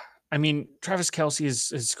mean, Travis Kelce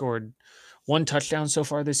has scored 1 touchdown so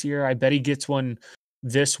far this year. I bet he gets one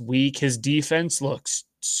this week. His defense looks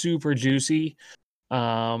super juicy.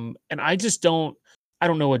 And I don't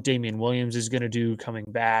know what Damian Williams is going to do coming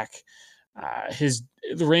back.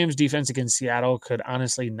 The Rams defense against Seattle could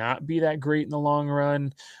honestly not be that great in the long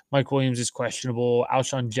run. Mike Williams is questionable.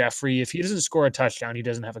 Alshon Jeffrey, if he doesn't score a touchdown, he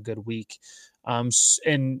doesn't have a good week. And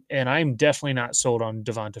I'm definitely not sold on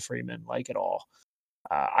Devonta Freeman like at all.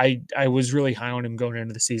 I was really high on him going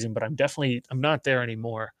into the season, but I'm not there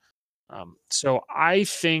anymore. So I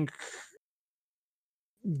think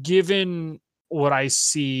given what I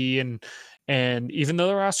see and even though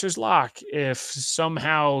the roster's locked, if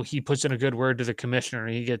somehow he puts in a good word to the commissioner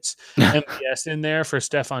and he gets MVS in there for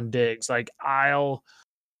Stefan Diggs, like I'll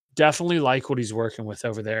definitely like what he's working with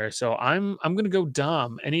over there. So I'm going to go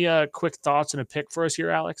Dom. Any quick thoughts and a pick for us here,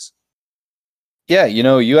 Alex? Yeah,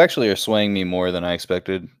 you actually are swaying me more than I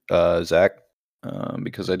expected, Zach,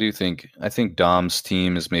 because I think Dom's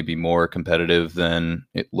team is maybe more competitive than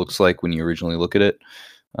it looks like when you originally look at it.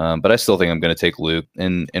 But I still think I'm going to take Luke.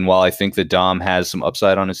 And while I think that Dom has some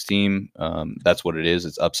upside on his team, that's what it is.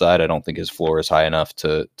 It's upside. I don't think his floor is high enough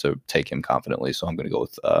to take him confidently. So I'm going to go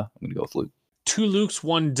with Luke. 2 Lukes,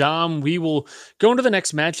 1 Dom. We will go into the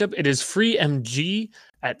next matchup. It is Free MG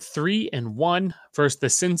at 3-1 versus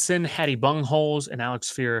the Cincinnati Bungholes and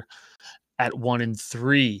Alex Fear at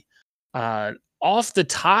 1-3. Off the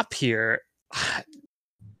top here,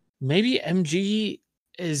 maybe MG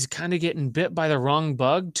is kind of getting bit by the wrong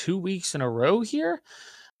bug 2 weeks in a row here.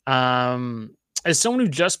 As someone who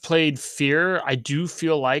just played Fear, I do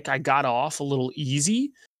feel like I got off a little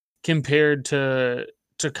easy compared to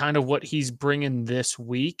kind of what he's bringing this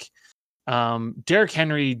week. Derrick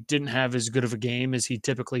Henry didn't have as good of a game as he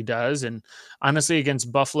typically does. And honestly,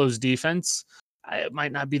 against Buffalo's defense, it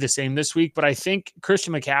might not be the same this week, but I think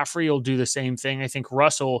Christian McCaffrey will do the same thing. I think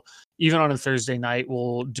Russell, even on a Thursday night,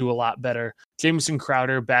 will do a lot better. Jamison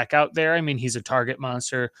Crowder back out there. I mean, he's a target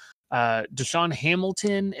monster. Deshaun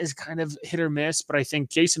Hamilton is kind of hit or miss, but I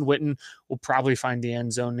think Jason Witten will probably find the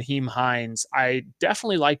end zone. Naheem Hines, I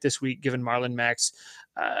definitely like this week, given Marlon Mack's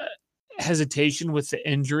hesitation with the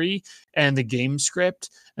injury and the game script.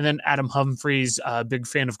 And then Adam Humphries, big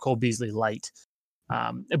fan of Cole Beasley light.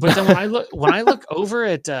 But then when I look over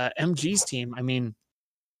at MG's team, I mean,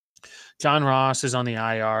 John Ross is on the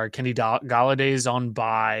IR. Kenny Galladay is on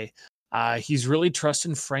bye. He's really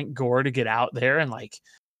trusting Frank Gore to get out there and like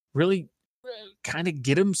really kind of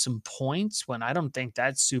get him some points when I don't think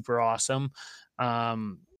that's super awesome.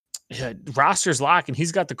 Roster's locked and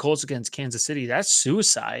he's got the Colts against Kansas City. That's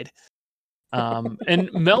suicide.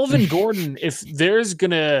 And Melvin Gordon, if there's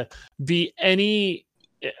going to be any,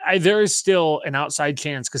 there is still an outside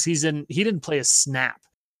chance because he didn't play a snap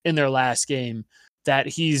in their last game, that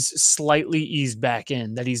he's slightly eased back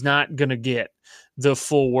in, that he's not going to get the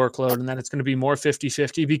full workload and that it's going to be more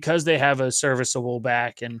 50-50 because they have a serviceable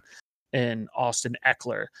back and Austin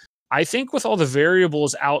Eckler. I think with all the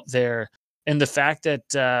variables out there and the fact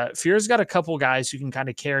that Fear's got a couple guys who can kind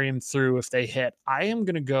of carry him through if they hit, I am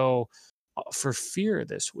going to go for Fear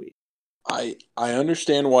this week. I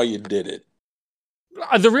understand why you did it.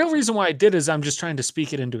 The real reason why I did is I'm just trying to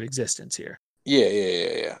speak it into existence here.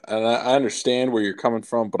 Yeah. And I understand where you're coming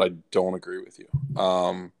from, but I don't agree with you.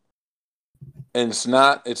 And it's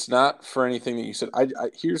not for anything that you said.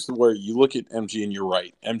 Here's where you look at MG and you're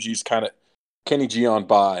right. MG's kind of Kenny G on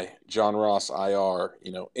bye, John Ross IR,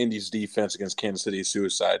 Indy's defense against Kansas City is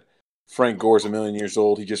suicide. Frank Gore's 1,000,000 years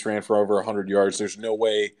old. He just ran for over 100 yards. There's no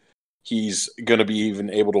way he's going to be even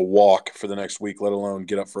able to walk for the next week, let alone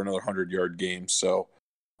get up for another 100-yard game. So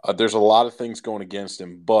there's a lot of things going against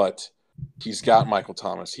him, but he's got Michael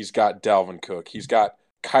Thomas. He's got Dalvin Cook. He's got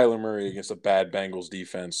Kyler Murray against a bad Bengals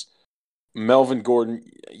defense. Melvin Gordon,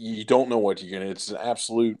 you don't know what you're going to. It's an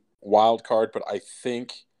absolute wild card, but I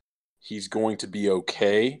think he's going to be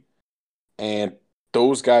okay. And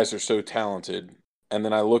those guys are so talented. And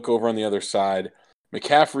then I look over on the other side.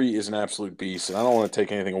 McCaffrey is an absolute beast, and I don't want to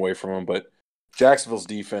take anything away from him, but Jacksonville's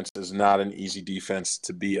defense is not an easy defense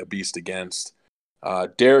to be a beast against.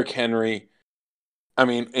 Derrick Henry, I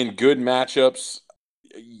mean, in good matchups,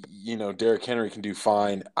 Derrick Henry can do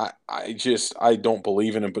fine. I don't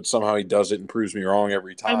believe in him, but somehow he does it and proves me wrong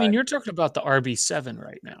every time. I mean, you're talking about the RB7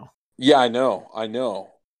 right now. Yeah, I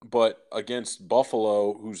know. But against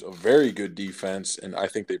Buffalo, who's a very good defense, and I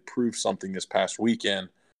think they proved something this past weekend,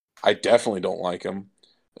 I definitely don't like him.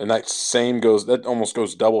 And that almost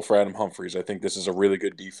goes double for Adam Humphries. I think this is a really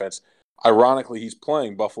good defense. Ironically, he's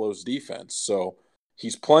playing Buffalo's defense. So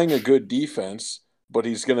he's playing a good defense, but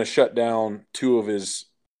he's going to shut down two of his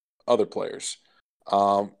other players.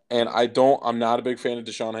 And I'm not a big fan of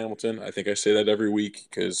Deshaun Hamilton. I think I say that every week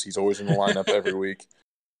because he's always in the lineup every week.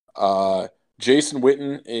 Jason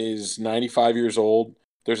Witten is 95 years old.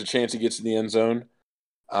 There's a chance he gets in the end zone.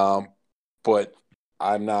 But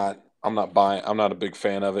I'm not buying. I'm not a big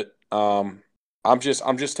fan of it. I'm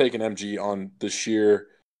just taking MG on the sheer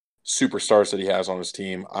superstars that he has on his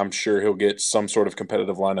team. I'm sure he'll get some sort of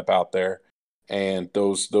competitive lineup out there, and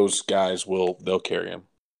those guys they'll carry him.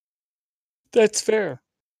 That's fair.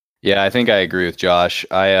 Yeah, I think I agree with Josh.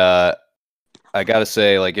 I gotta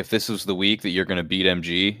say, like, if this was the week that you're gonna beat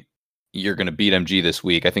MG, you're gonna beat MG this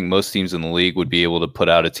week. I think most teams in the league would be able to put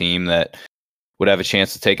out a team that would have a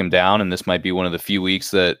chance to take him down, and this might be one of the few weeks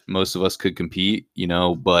that most of us could compete,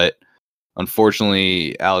 but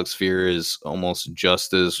unfortunately Alex Fear is almost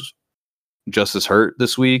just as hurt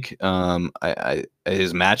this week.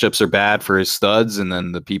 His matchups are bad for his studs, and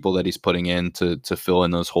then the people that he's putting in to fill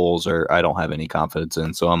in those holes I don't have any confidence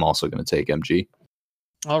in, so I'm also going to take MG.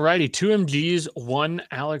 Alrighty, 2 MGs, 1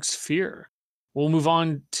 Alex Fear. We'll move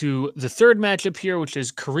on to the third matchup here, which is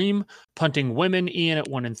Kareem punting women, Ian at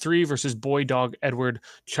 1-3 versus Boy Dog Edward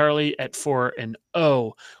Charlie at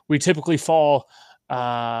 4-0. We typically fall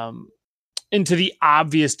into the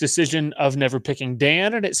obvious decision of never picking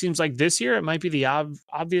Dan, and it seems like this year it might be the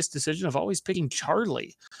obvious decision of always picking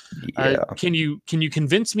Charlie. Yeah. Can you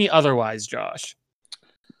convince me otherwise, Josh?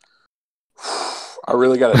 I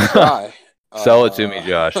really got to try. Sell it to me,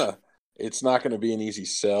 Josh. It's not going to be an easy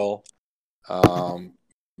sell.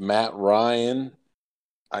 Matt Ryan,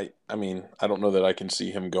 I don't know that I can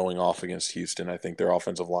see him going off against Houston. I think their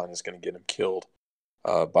offensive line is going to get him killed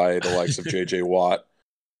by the likes of J.J. Watt.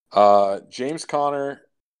 James Conner,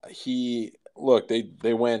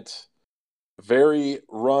 they went very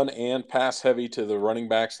run and pass heavy to the running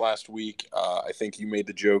backs last week. I think you made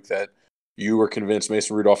the joke that you were convinced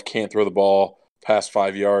Mason Rudolph can't throw the ball past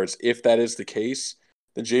 5 yards. If that is the case,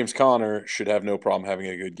 then James Conner should have no problem having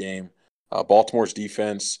a good game. Baltimore's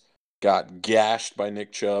defense got gashed by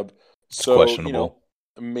Nick Chubb. So, questionable.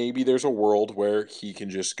 Maybe there's a world where he can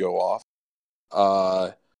just go off.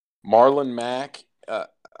 Marlon Mack,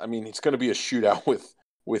 it's going to be a shootout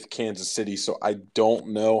with Kansas City, so I don't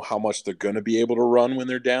know how much they're going to be able to run when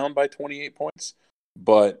they're down by 28 points.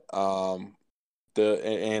 But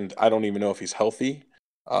and I don't even know if he's healthy.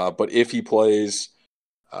 But if he plays,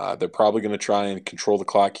 they're probably going to try and control the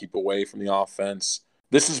clock, keep away from the offense.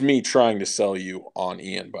 This is me trying to sell you on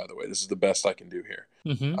Ian, by the way. This is the best I can do here.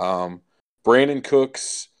 Mm-hmm. Brandon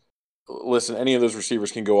Cooks, listen, any of those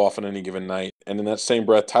receivers can go off on any given night. And in that same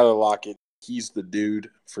breath, Tyler Lockett, he's the dude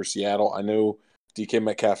for Seattle. I know DK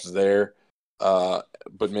Metcalf is there, but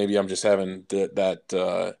maybe I'm just having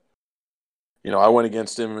I went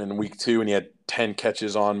against him in week 2 and he had 10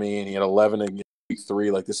 catches on me, and he had 11 in week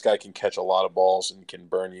 3. Like, this guy can catch a lot of balls and can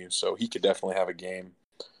burn you, so he could definitely have a game.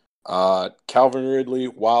 Calvin Ridley,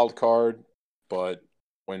 wild card, but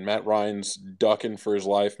when Matt Ryan's ducking for his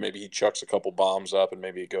life, maybe he chucks a couple bombs up and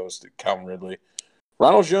maybe it goes to Calvin Ridley.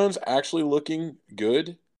 Ronald Jones actually looking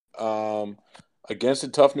good against a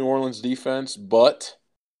tough New Orleans defense, but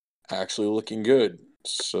actually looking good.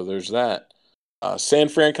 So there's that. San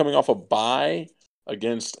Fran coming off a bye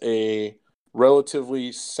against a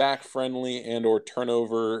relatively sack-friendly and or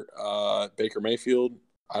turnover Baker Mayfield.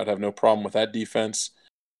 I'd have no problem with that defense.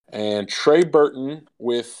 And Trey Burton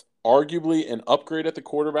with arguably an upgrade at the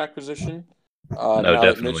quarterback position. No, now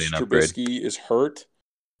definitely that Mitch an upgrade. Trubisky is hurt.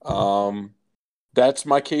 That's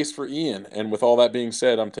my case for Ian. And with all that being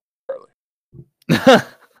said, I'm taking Charlie.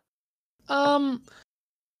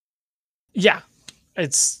 Yeah,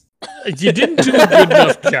 you didn't do a good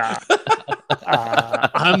enough job.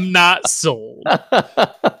 I'm not sold.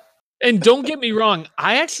 And don't get me wrong,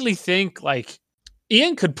 I actually think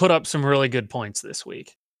Ian could put up some really good points this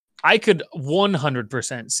week. I could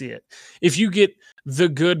 100% see it. If you get the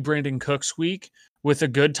good Brandon Cooks week with a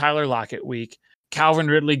good Tyler Lockett week, Calvin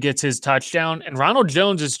Ridley gets his touchdown, and Ronald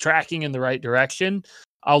Jones is tracking in the right direction,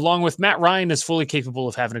 along with Matt Ryan is fully capable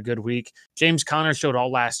of having a good week. James Conner showed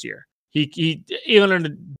all last year. He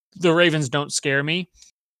even the Ravens don't scare me.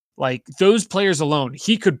 Like those players alone,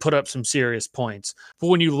 he could put up some serious points. But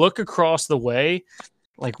when you look across the way,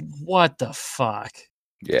 like what the fuck?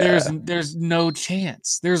 Yeah. There's no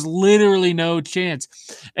chance. There's literally no chance.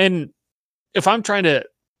 And if I'm trying to,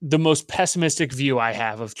 the most pessimistic view I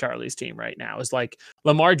have of Charlie's team right now is like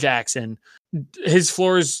Lamar Jackson. His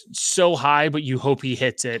floor is so high, but you hope he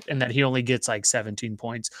hits it and that he only gets like 17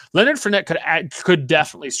 points. Leonard Fournette could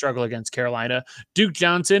definitely struggle against Carolina. Duke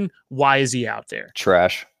Johnson, why is he out there?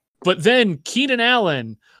 Trash. But then Keenan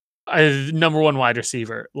Allen, number one wide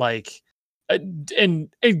receiver, like, and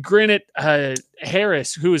granted,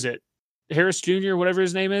 Harris, who is it? Harris Jr., whatever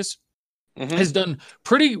his name is, has done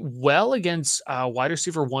pretty well against wide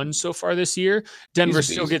receiver one so far this year. Denver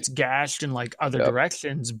still gets gashed in like other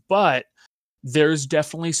directions, but there's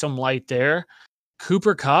definitely some light there.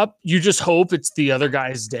 Cooper Kupp, you just hope it's the other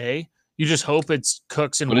guy's day. You just hope it's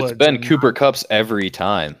Cooks and Woods. But it's been Cooper Kupp's every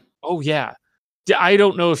time. Oh, yeah. I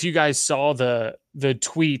don't know if you guys saw the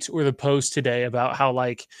tweet or the post today about how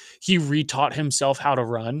like he retaught himself how to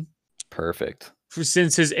run. Perfect.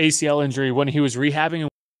 Since his ACL injury, when he was rehabbing and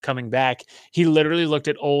coming back, he literally looked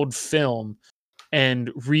at old film and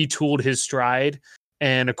retooled his stride.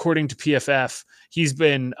 And according to PFF, he's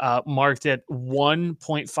been marked at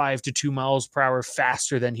 1.5 to 2 miles per hour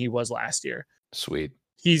faster than he was last year. Sweet.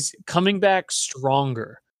 He's coming back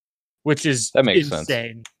stronger, which is that makes insane.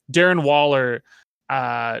 Sense. Darren Waller,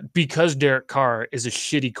 because Derek Carr is a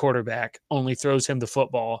shitty quarterback, only throws him the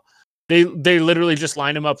football. They literally just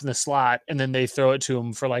line him up in the slot and then they throw it to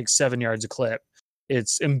him for like 7 yards a clip.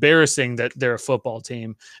 It's embarrassing that they're a football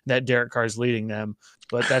team, that Derek Carr is leading them,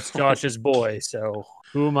 but that's Josh's boy. So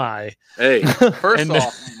who am I? Hey, first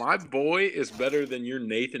off, my boy is better than your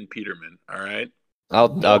Nathan Peterman. All right.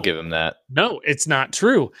 I'll give him that. No, it's not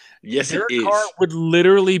true. Yes, Derek it is. Carr would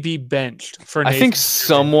literally be benched for. I think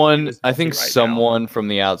someone now. from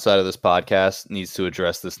the outside of this podcast needs to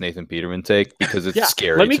address this Nathan Peterman take because it's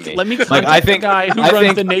scary. Let me like, I think the guy who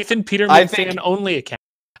runs the Nathan Peterman fan only account.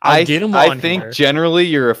 I'll get him on. I think generally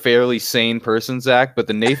you're a fairly sane person, Zach, but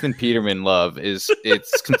the Nathan Peterman love it's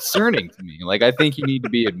concerning to me. Like I think you need to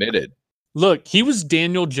be admitted. Look, he was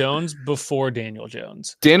Daniel Jones before Daniel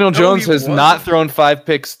Jones. Daniel Jones has not thrown 5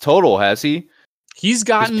 picks total, has he? He's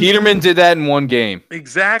gotten. Peterman did that in one game.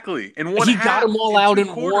 Exactly. In one He half, got them all out in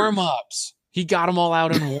quarters. warm-ups. He got them all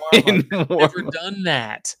out in warm-ups. Never done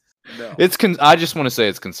that. No. I just want to say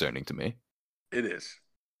it's concerning to me. It is.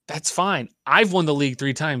 That's fine. I've won the league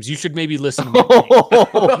 3 times. You should maybe listen to me.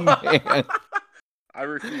 Oh, man. I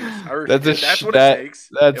refuse. That's what it takes.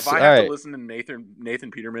 If I have right. to listen to Nathan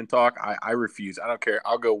Peterman talk, I refuse. I don't care.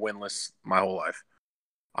 I'll go winless my whole life.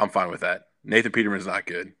 I'm fine with that. Nathan Peterman's not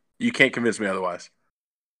good. You can't convince me otherwise.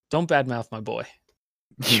 Don't badmouth my boy.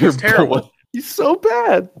 You're terrible. He's so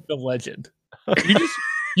bad. The legend.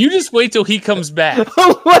 You just wait till he comes back.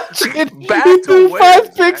 Legend. Back he to threw where,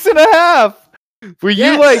 5 picks and a half. Were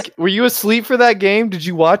you asleep for that game? Did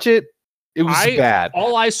you watch it? It was bad.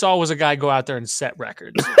 All I saw was a guy go out there and set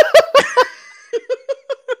records.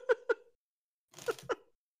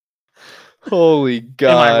 Holy God.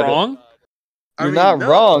 Am I wrong? You're not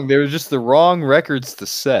wrong. They were just the wrong records to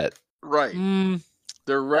set. Right.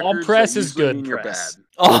 They're records all press that is good mean press.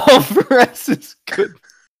 You're bad. All press is good.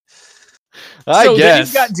 I guess. Then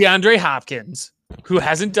you've got DeAndre Hopkins, who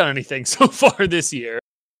hasn't done anything so far this year.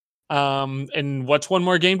 And what's one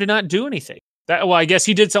more game to not do anything? I guess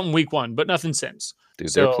he did something week 1, but nothing since.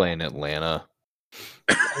 Dude, they're playing Atlanta.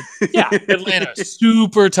 Yeah, Atlanta,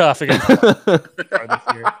 super tough against this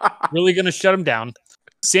year. Really going to shut him down.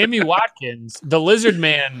 Sammy Watkins, the Lizard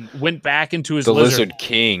Man, went back into his Lizard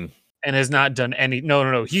King and has not done any.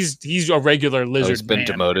 No. He's a regular Lizard. He's been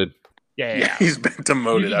demoted. Yeah, he's been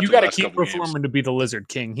demoted. You got to keep performing to be the Lizard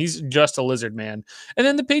King. He's just a Lizard Man. And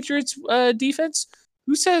then the Patriots defense.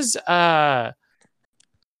 Who says?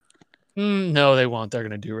 No, they won't. They're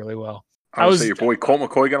going to do really well. I would say your boy Colt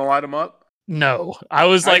McCoy going to light him up. No, I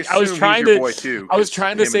was trying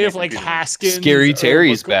to say if like Haskins, Scary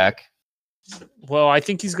Terry's back. Well, I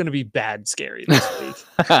think he's going to be bad scary this week.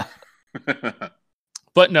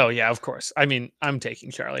 But no, yeah, of course. I mean, I'm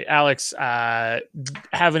taking Charlie. Alex, have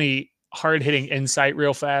any hard-hitting insight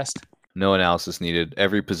real fast? No analysis needed.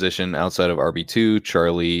 Every position outside of RB2,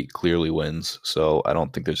 Charlie clearly wins. So I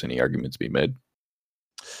don't think there's any argument to be made.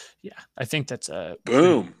 Yeah, I think that's a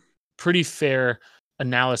boom. Pretty fair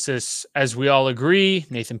analysis. As we all agree,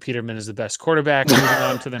 Nathan Peterman is the best quarterback. Moving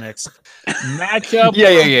on to the next matchup.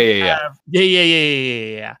 Yeah.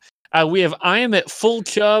 We have I am at full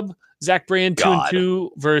chub. Zach Brand 2-2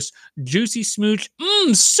 versus Juicy Smooch.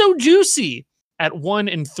 So juicy at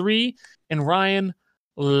 1-3. And Ryan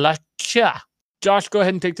Lacha. Josh, go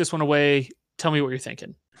ahead and take this one away. Tell me what you're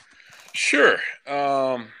thinking. Sure.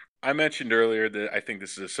 I mentioned earlier that I think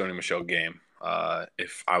this is a Sony Michel game.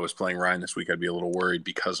 If I was playing Ryan this week, I'd be a little worried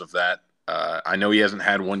because of that. I know he hasn't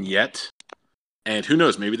had one yet. And who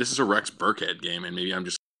knows, maybe this is a Rex Burkhead game, and maybe I'm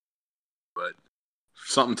just... But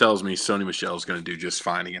something tells me Sony Michel is going to do just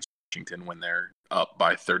fine against Washington when they're up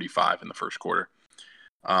by 35 in the first quarter.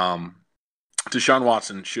 Deshaun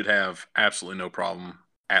Watson should have absolutely no problem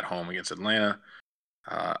at home against Atlanta.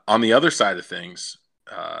 On the other side of things,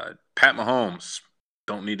 Pat Mahomes,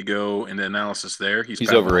 don't need to go into analysis there.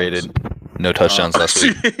 He's overrated. Mahomes. No touchdowns last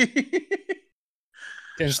week.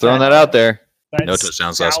 Just throwing that out there. No That's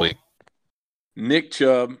touchdowns last week. Nick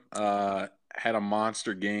Chubb had a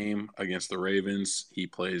monster game against the Ravens. He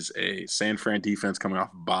plays a San Fran defense coming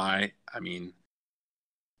off bye. I mean,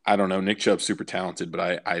 I don't know. Nick Chubb's super talented,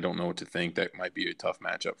 but I don't know what to think. That might be a tough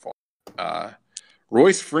matchup for him.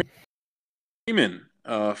 Royce Freeman,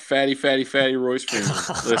 fatty Royce Freeman.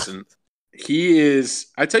 Listen, he is.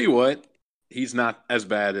 I tell you what, he's not as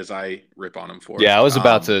bad as I rip on him for. Yeah, I was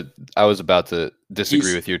about to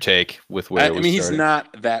disagree with your take with where it was he's starting.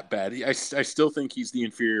 not that bad. I still think he's the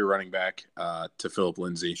inferior running back to Philip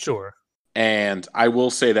Lindsay. Sure. And I will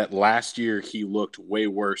say that last year he looked way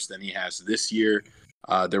worse than he has this year.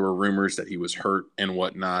 There were rumors that he was hurt and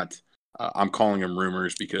whatnot. I'm calling him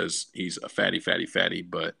rumors because he's a fatty.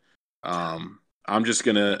 But I'm just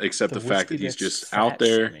gonna accept the fact that he's just out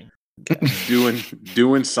there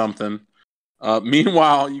doing something.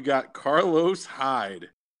 Meanwhile, you got Carlos Hyde.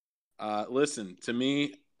 Listen, to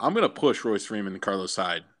me, I'm going to push Royce Freeman and Carlos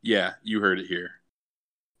Hyde. Yeah, you heard it here.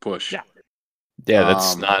 Push. Yeah,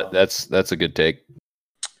 that's a good take.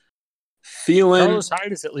 Thielen. Carlos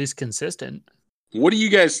Hyde is at least consistent. What do you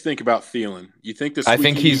guys think about Thielen? You think this? I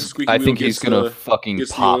think he's going to fucking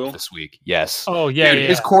pop this week. Yes. Oh yeah, Dude,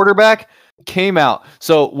 his quarterback came out.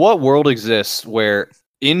 So what world exists where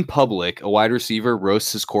in public a wide receiver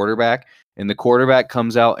roasts his quarterback and the quarterback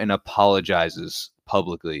comes out and apologizes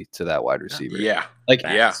publicly to that wide receiver? Yeah. Like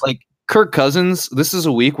Kirk Cousins, this is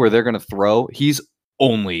a week where they're going to throw. He's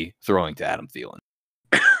only throwing to Adam Thielen.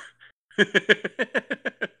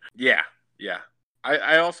 Yeah.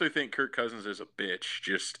 I also think Kirk Cousins is a bitch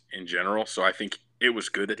just in general. So I think it was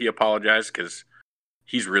good that he apologized because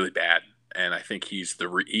he's really bad. And I think he's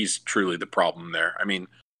truly the problem there. I mean,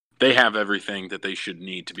 they have everything that they should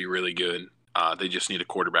need to be really good. They just need a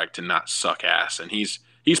quarterback to not suck ass. And he's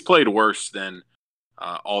played worse than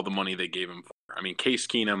all the money they gave him for. I mean, Case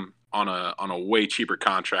Keenum on a way cheaper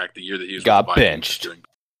contract the year that he was got benched.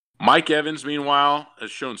 Mike Evans, meanwhile,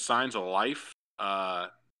 has shown signs of life.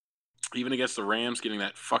 Even against the Rams, getting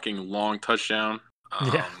that fucking long touchdown.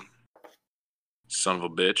 Son of a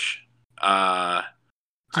bitch.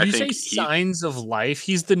 Did you say signs of life?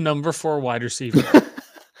 He's the number 4 wide receiver.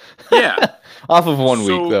 Yeah. Off of one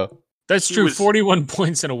week, though. That's true. 41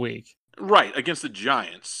 points in a week. Right. Against the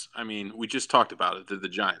Giants. I mean, we just talked about it. The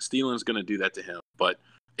Giants. Thielen's going to do that to him. But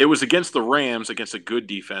it was against the Rams, against a good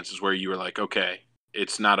defense, is where you were like, okay,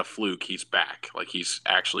 it's not a fluke. He's back. Like, he's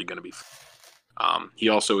actually going to be. He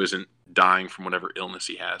also isn't dying from whatever illness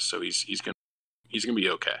he has, so he's gonna be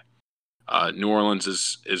okay. New Orleans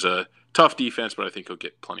is a tough defense, but I think he'll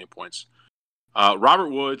get plenty of points. Robert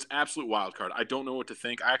Woods, absolute wild card. I don't know what to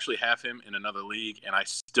think. I actually have him in another league, and I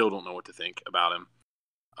still don't know what to think about him.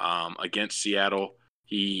 Against Seattle,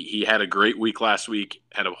 he had a great week last week,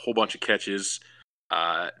 had a whole bunch of catches,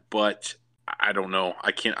 but I don't know.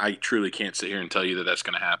 I truly can't sit here and tell you that that's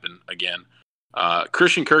going to happen again.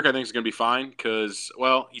 Christian Kirk, I think, is going to be fine because,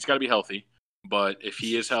 well, he's got to be healthy. But if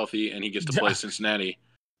he is healthy and he gets to play Cincinnati,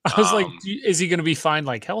 I was like, is he going to be fine,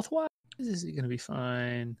 like health-wise? Is he going to be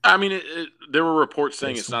fine? I mean, there were reports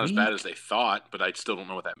saying it's not as bad as they thought, but I still don't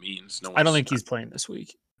know what that means. I don't think he's playing this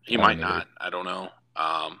week. He might not. I don't know.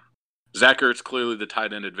 Zach Ertz clearly the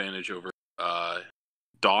tight end advantage over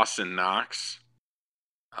Dawson Knox.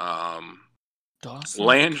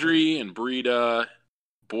 Landry and Breida,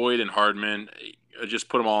 Boyd and Hardman, just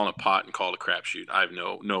put them all in a pot and call it a crapshoot. I have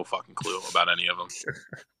no fucking clue about any of them.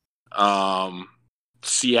 Sure.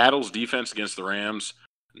 Seattle's defense against the Rams,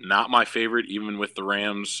 not my favorite, even with the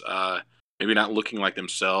Rams maybe not looking like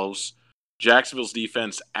themselves. Jacksonville's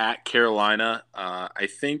defense at Carolina, I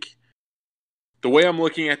think the way I'm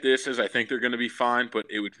looking at this is I think they're going to be fine, but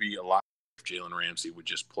it would be a lot if Jalen Ramsey would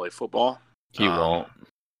just play football. He won't.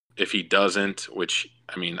 If he doesn't, which,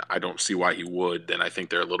 I mean, I don't see why he would, then I think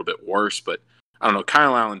they're a little bit worse. But I don't know.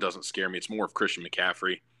 Kyle Allen doesn't scare me. It's more of Christian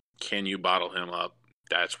McCaffrey. Can you bottle him up?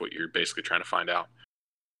 That's what you're basically trying to find out.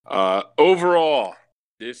 Overall,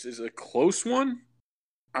 this is a close one.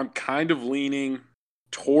 I'm kind of leaning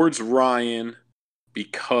towards Ryan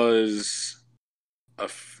because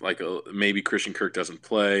of maybe Christian Kirk doesn't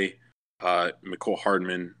play. McCole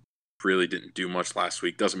Hardman really didn't do much last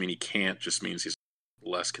week. Doesn't mean he can't, just means he's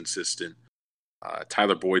less consistent.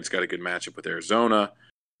 Tyler Boyd's got a good matchup with Arizona.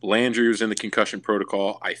 Landry was in the concussion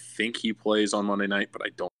protocol. I think he plays on Monday night, but I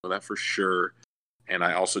don't know that for sure. And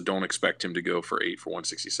I also don't expect him to go for 8 for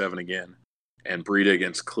 167 again. And Breida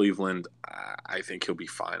against Cleveland, I think he'll be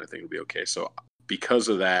fine. I think he'll be okay. So because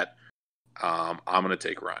of that, I'm going to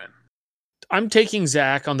take Ryan. I'm taking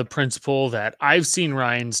Zach on the principle that I've seen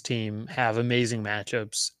Ryan's team have amazing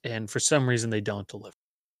matchups, and for some reason they don't deliver.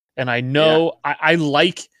 And I know I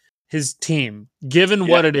like his team, given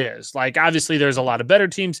what it is. Like, obviously, there's a lot of better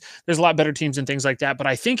teams. There's a lot better teams and things like that. But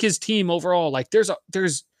I think his team overall, like,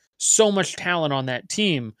 there's so much talent on that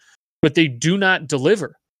team, but they do not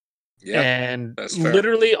deliver. Yeah, and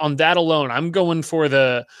literally on that alone, I'm going for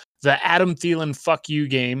the Adam Thielen fuck you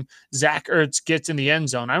game. Zach Ertz gets in the end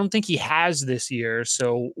zone. I don't think he has this year.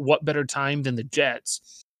 So what better time than the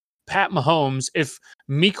Jets? Pat Mahomes, if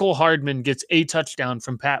Mecole Hardman gets a touchdown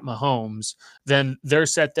from Pat Mahomes, then they're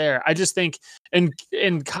set there. I just think, and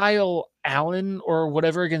Kyle Allen or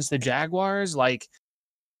whatever against the Jaguars, like,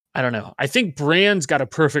 I don't know. I think Brand's got a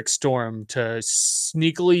perfect storm to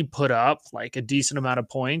sneakily put up like a decent amount of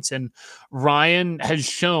points. And Ryan has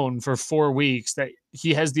shown for 4 weeks that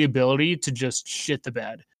he has the ability to just shit the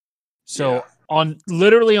bed. So on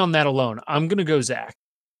that alone, I'm going to go Zach.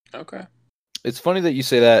 Okay. It's funny that you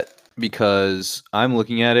say that because I'm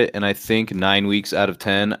looking at it and I think 9 weeks out of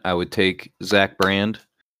 10, I would take Zach Brand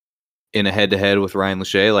in a head-to-head with Ryan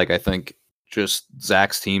Lachey. Like, I think just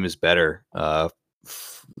Zach's team is better.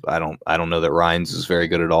 I don't know that Ryan's is very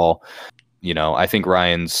good at all. You know, I think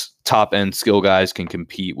Ryan's top end skill guys can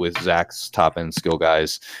compete with Zach's top end skill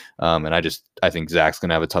guys. And I think Zach's going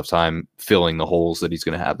to have a tough time filling the holes that he's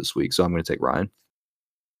going to have this week. So I'm going to take Ryan.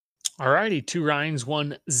 All righty. 2 Ryans,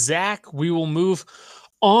 1 Zach. We will move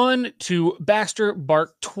on to Baxter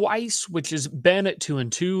Bark Twice, which is Ben at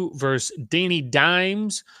 2-2 versus Danny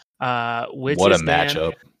Dimes, which what is a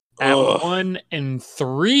matchup at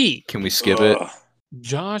 1-3. Can we skip it?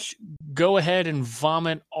 Josh, go ahead and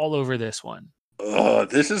vomit all over this one.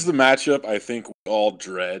 This is the matchup I think we all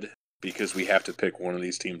dread because we have to pick one of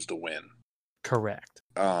these teams to win. Correct.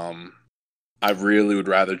 I really would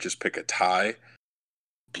rather just pick a tie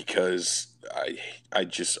because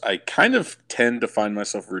I kind of tend to find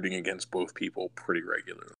myself rooting against both people pretty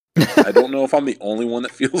regularly. I don't know if I'm the only one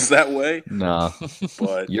that feels that way. No,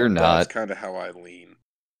 but you're not. That's kind of how I lean.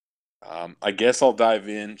 I guess I'll dive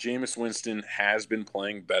in. Jameis Winston has been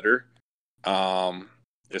playing better,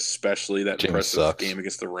 especially that impressive game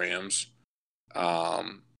against the Rams.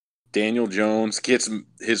 Daniel Jones gets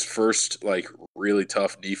his first really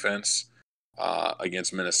tough defense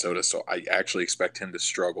against Minnesota, so I actually expect him to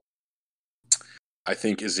struggle. I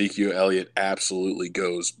think Ezekiel Elliott absolutely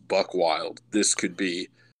goes buck wild. This could be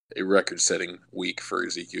a record-setting week for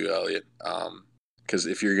Ezekiel Elliott. Because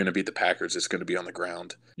if you're going to beat the Packers, it's going to be on the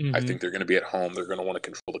ground. Mm-hmm. I think they're going to be at home. They're going to want to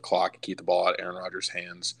control the clock and keep the ball out of Aaron Rodgers'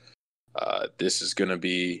 hands. This is going to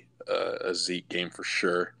be a Zeke game for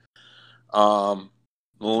sure.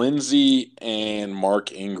 Lindsey and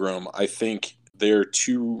Mark Ingram, I think they're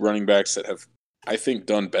 2 running backs that have, I think,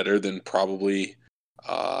 done better than probably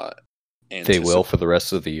they will for the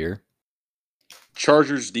rest of the year.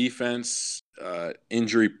 Chargers defense,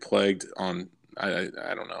 injury-plagued on – I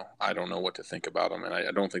don't know. I don't know what to think about them, and I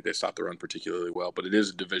don't think they stopped the run particularly well. But it is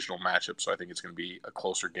a divisional matchup, so I think it's going to be a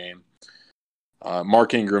closer game.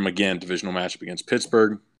 Mark Ingram, again, divisional matchup against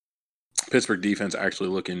Pittsburgh. Pittsburgh defense actually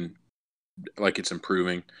looking like it's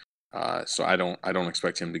improving, so I don't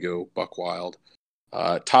expect him to go buck wild.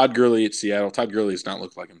 Todd Gurley at Seattle. Todd Gurley has not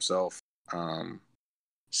looked like himself.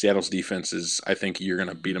 Seattle's defense is, I think you're going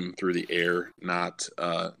to beat them through the air, not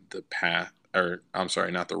the path, or I'm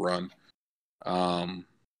sorry, not the run.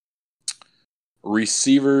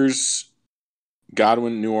 Receivers,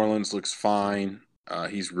 Godwin, New Orleans looks fine.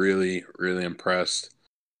 He's really, really impressed.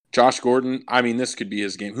 Josh Gordon, I mean, this could be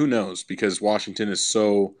his game. Who knows? Because Washington is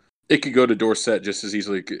so, it could go to Dorsett just as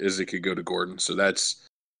easily as it could go to Gordon. So that's,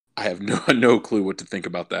 I have no clue what to think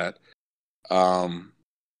about that.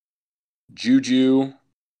 Juju,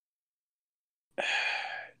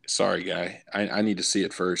 sorry, guy. I need to see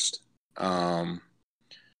it first.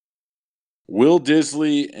 Will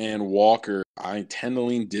Disley and Walker. I tend to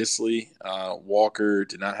lean Disley. Walker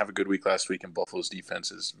did not have a good week last week, and Buffalo's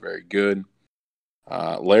defense is very good.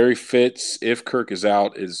 Larry Fitz, if Kirk is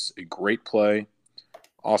out, is a great play.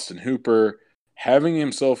 Austin Hooper having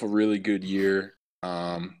himself a really good year.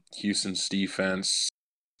 Houston's defense,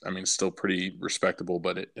 still pretty respectable,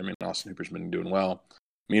 but Austin Hooper's been doing well.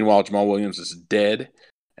 Meanwhile, Jamal Williams is dead,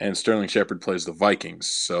 and Sterling Shepard plays the Vikings.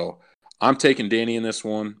 So I'm taking Danny in this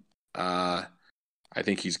one. I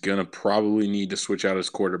think he's going to probably need to switch out his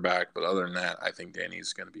quarterback, but other than that, I think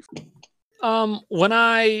Danny's going to be fine. When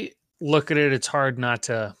I look at it, it's hard not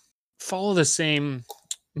to follow the same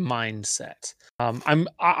mindset.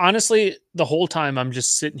 Honestly, the whole time I'm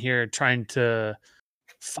just sitting here trying to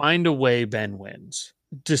find a way Ben wins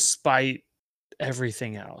despite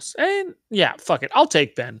everything else. And yeah, fuck it. I'll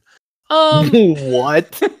take Ben.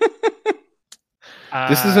 What?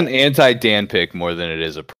 This is an anti-Dan pick more than it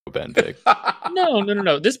is a pro-Ben pick.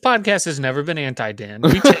 No. This podcast has never been anti-Dan.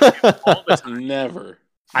 We take him all the time. Never.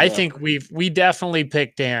 I think we definitely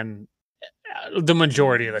pick Dan the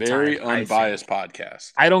majority of the Very time. unbiased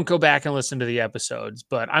podcast. I don't go back and listen to the episodes,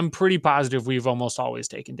 but I'm pretty positive we've almost always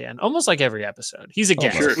taken Dan. Almost like every episode. He's a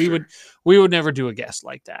guest. Sure. We would never do a guest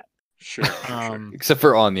like that. Sure. Except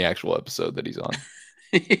for on the actual episode that he's on.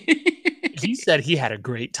 He said he had a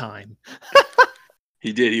great time.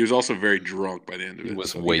 He did. He was also very drunk by the end of it. He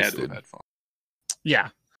was so wasted. He had to have had fun. Yeah.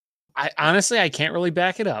 I can't really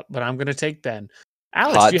back it up, but I'm going to take Ben.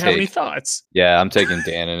 Alex, Hot do you have any take. thoughts? Yeah, I'm taking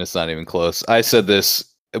Dan, and it's not even close. I said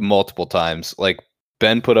this multiple times. Like,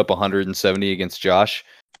 Ben put up 170 against Josh.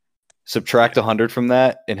 Subtract 100 from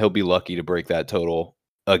that, and he'll be lucky to break that total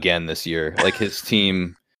again this year. Like, his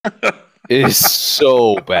team is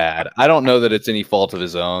so bad. I don't know that it's any fault of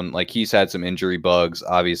his own. Like, he's had some injury bugs.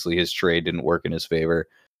 Obviously, his trade didn't work in his favor.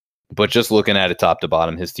 But just looking at it top to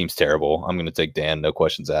bottom, his team's terrible. I'm going to take Dan, no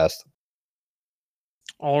questions asked.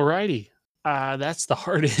 All righty. That's the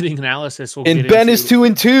hard-hitting analysis. And Ben is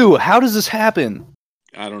 2-2. How does this happen?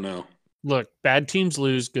 I don't know. Look, bad teams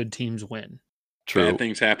lose, good teams win. True. Bad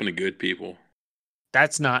things happen to good people.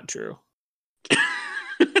 That's not true.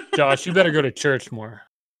 Josh, you better go to church more.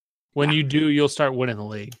 When you do, you'll start winning the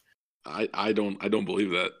league. I don't believe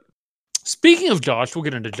that. Speaking of Josh, we'll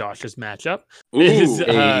get into Josh's matchup.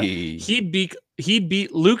 Hey. He'd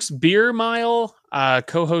beat Luke's Beer Mile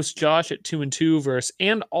co-host Josh at 2-2 versus,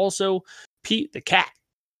 and also Pete the Cat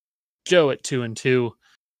Joe at 2-2.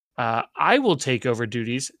 I will take over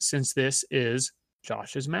duties since this is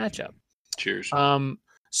Josh's matchup. Cheers.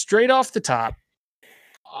 Straight off the top,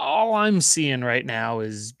 all I'm seeing right now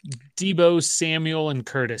is Debo Samuel and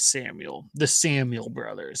Curtis Samuel, the Samuel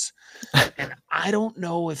brothers. And I don't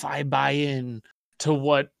know if I buy in to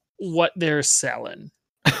what they're selling.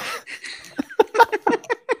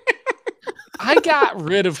 I got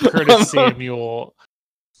rid of Curtis Samuel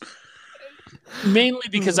mainly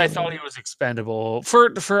because I thought he was expendable.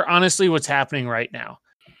 For honestly what's happening right now.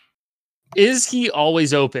 Is he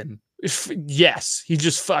always open? Yes, he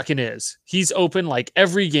just fucking is. He's open like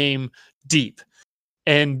every game deep.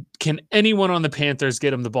 And can anyone on the Panthers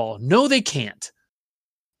get him the ball? No, they can't.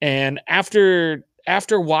 And after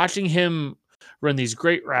watching him run these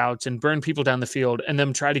great routes and burn people down the field and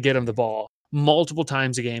then try to get him the ball multiple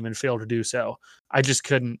times a game and fail to do so, I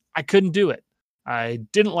couldn't do it. I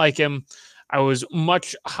didn't like him. I was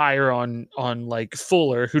much higher on like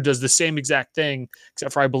Fuller, who does the same exact thing,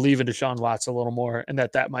 except for I believe in Deshaun Watson a little more, and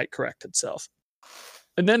that might correct itself.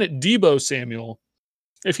 And then at Debo Samuel,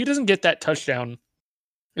 if he doesn't get that touchdown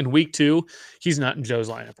in week 2, he's not in Joe's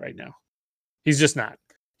lineup right now. He's just not.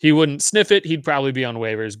 He wouldn't sniff it. He'd probably be on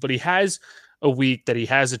waivers, but he has a week that he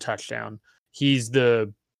has a touchdown. He's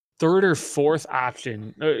the 3rd or 4th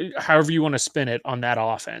option, however you want to spin it, on that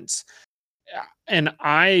offense. And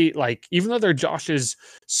I even though they're Josh's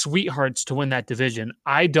sweethearts to win that division,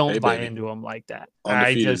 I don't buy into them like that.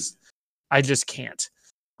 Undefeated. I just can't.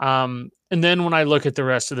 And then when I look at the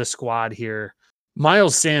rest of the squad here,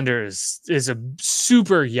 Miles Sanders is a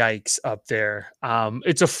super yikes up there.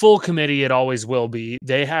 It's a full committee. It always will be.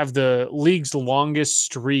 They have the league's longest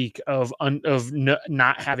streak of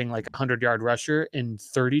not having like a 100-yard rusher in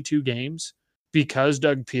 32 games because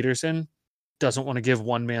Doug Peterson doesn't want to give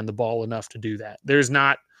one man the ball enough to do that. There's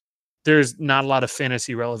not a lot of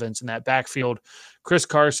fantasy relevance in that backfield. Chris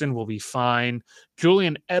Carson will be fine.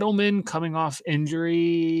 Julian Edelman coming off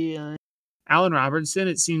injury. Allen Robinson,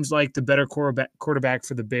 it seems like the better quarterback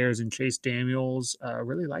for the Bears, and Chase Daniels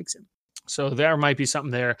really likes him. So there might be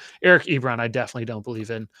something there. Eric Ebron, I definitely don't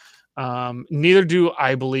believe in. Neither do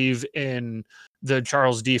I believe in the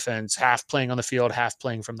Charles defense, half playing on the field, half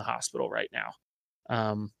playing from the hospital right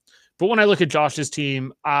now. But when I look at Josh's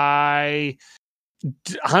team, honestly,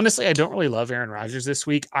 I don't really love Aaron Rodgers this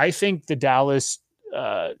week. I think the Dallas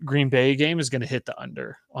Green Bay game is going to hit the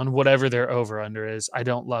under on whatever their over under is. I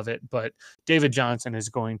don't love it, but David Johnson is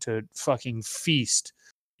going to fucking feast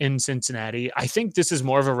in Cincinnati. I think this is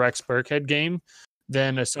more of a Rex Burkhead game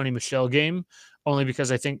than a Sony Michel game, only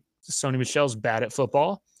because I think Sony Michel's bad at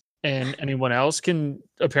football and anyone else can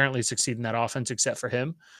apparently succeed in that offense except for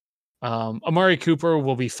him. Amari Cooper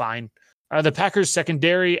will be fine. The Packers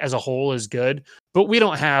secondary as a whole is good, but we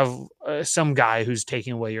don't have some guy who's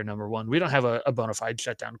taking away your number one. We don't have a bona fide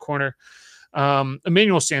shutdown corner.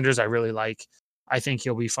 Emmanuel Sanders, I really like. I think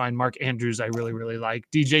he'll be fine. Mark Andrews, I really, really like.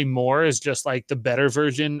 DJ Moore is just like the better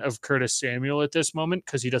version of Curtis Samuel at this moment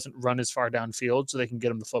because he doesn't run as far downfield, so they can get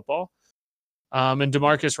him the football. And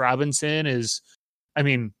Demarcus Robinson is, I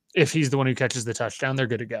mean, if he's the one who catches the touchdown, they're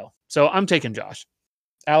good to go. So I'm taking Josh.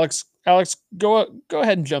 Alex, go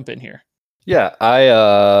ahead and jump in here. Yeah,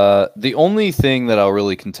 the only thing that I'll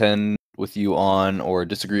really contend with you on or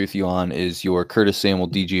disagree with you on is your Curtis Samuel,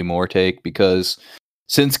 DJ Moore take, because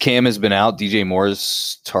since Cam has been out, DJ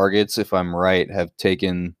Moore's targets, if I'm right, have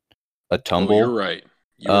taken a tumble. Oh, you're right.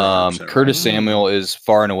 Curtis Samuel is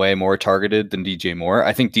far and away more targeted than DJ Moore.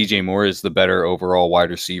 I think DJ Moore is the better overall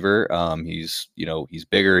wide receiver. He's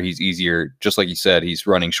bigger, he's easier, just like you said, he's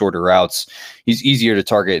running shorter routes. He's easier to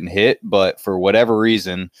target and hit, but for whatever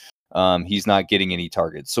reason, he's not getting any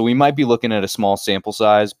targets. So we might be looking at a small sample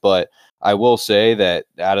size, but I will say that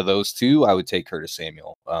out of those two, I would take Curtis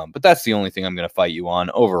Samuel. But that's the only thing I'm going to fight you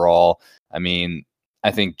on. Overall, I mean,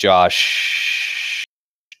 I think Josh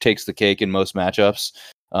takes the cake in most matchups.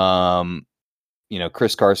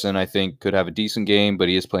 Chris Carson, I think, could have a decent game, but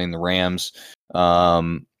he is playing the Rams.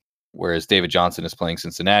 Whereas David Johnson is playing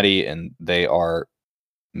Cincinnati, and they are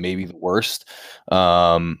maybe the worst.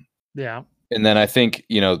 Yeah. And then I think,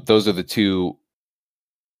 those are the two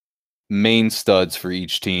main studs for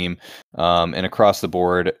each team. And across the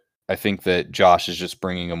board, I think that Josh is just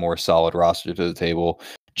bringing a more solid roster to the table.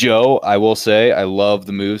 Joe, I will say, I love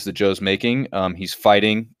the moves that Joe's making. He's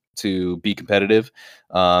fighting to be competitive.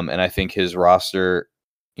 And I think his roster,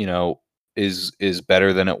 is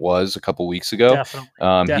better than it was a couple weeks ago.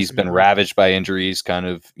 Definitely. He's been ravaged by injuries, kind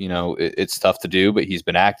of, it's tough to do, but he's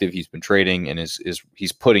been active, he's been trading, and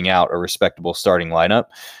he's putting out a respectable starting lineup.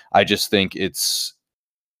 I just think it's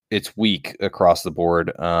weak across the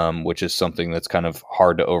board, which is something that's kind of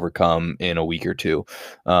hard to overcome in a week or two.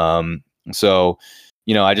 So,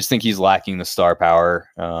 I just think he's lacking the star power.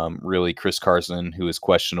 Really, Chris Carson, who is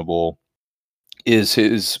questionable, is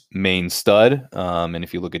his main stud. And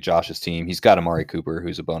if you look at Josh's team, he's got Amari Cooper,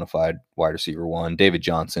 who's a bona fide wide receiver one. David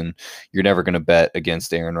Johnson, you're never going to bet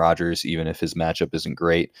against Aaron Rodgers, even if his matchup isn't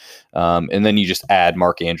great. And then you just add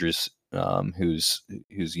Mark Andrews, who's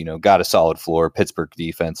got a solid floor. Pittsburgh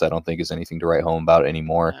defense, I don't think is anything to write home about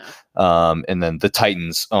anymore. And then the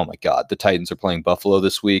Titans, oh my God, the Titans are playing Buffalo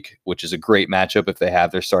this week, which is a great matchup if they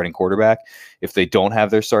have their starting quarterback. If they don't have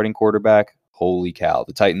their starting quarterback, holy cow,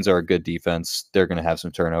 the Titans are a good defense. They're going to have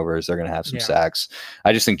some turnovers. They're going to have some sacks.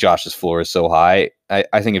 I just think Josh's floor is so high.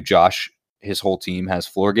 I think if Josh, his whole team has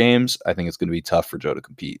floor games, I think it's going to be tough for Joe to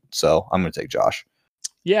compete. So I'm going to take Josh.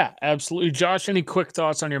 Yeah, absolutely. Josh, any quick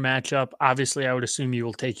thoughts on your matchup? Obviously, I would assume you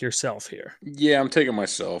will take yourself here. Yeah, I'm taking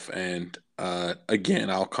myself. And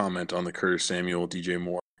again, I'll comment on the Curtis Samuel, DJ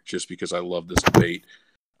Moore, just because I love this debate.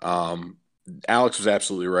 Alex was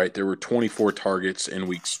absolutely right. There were 24 targets in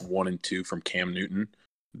weeks 1 and 2 from Cam Newton.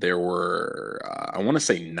 There were, I want to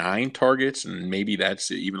say 9 targets, and maybe that's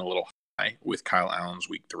even a little high with Kyle Allen's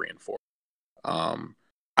week 3 and 4.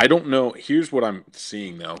 I don't know. Here's what I'm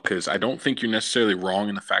seeing, though, because I don't think you're necessarily wrong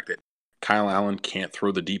in the fact that Kyle Allen can't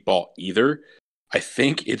throw the deep ball either. I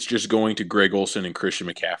think it's just going to Greg Olsen and Christian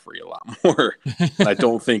McCaffrey a lot more. I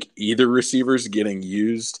don't think either receiver's getting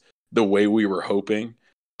used the way we were hoping.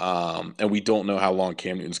 And we don't know how long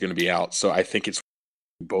Cam Newton's going to be out. So I think it's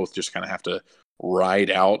both just kind of have to ride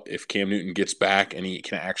out if Cam Newton gets back and he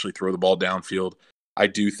can actually throw the ball downfield. I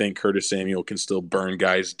do think Curtis Samuel can still burn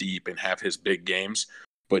guys deep and have his big games.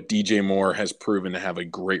 But DJ Moore has proven to have a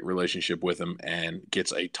great relationship with him and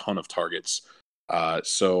gets a ton of targets.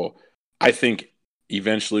 So I think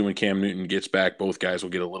eventually when Cam Newton gets back, both guys will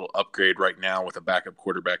get a little upgrade. Right now with a backup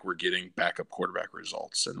quarterback, we're getting backup quarterback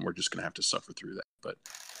results, and we're just going to have to suffer through that. But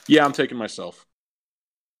yeah, I'm taking myself.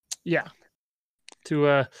 Yeah.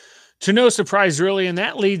 To no surprise, really. And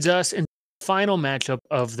that leads us into the final matchup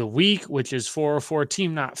of the week, which is 404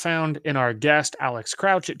 team not found in our guest, Alex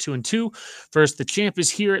Crouch at 2-2 versus the champ is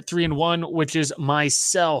here at 3-1, which is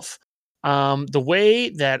myself. The way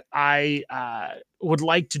that I would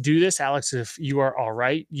like to do this, Alex, if you are all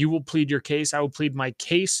right, you will plead your case. I will plead my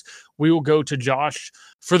case. We will go to Josh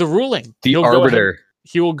for the ruling. The arbiter.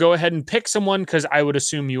 He will go ahead and pick someone because I would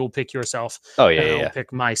assume you will pick yourself. Oh, and I yeah, will yeah.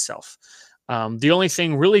 pick myself. The only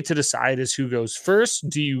thing really to decide is who goes first.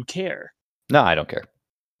 Do you care? No, I don't care.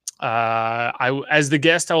 As the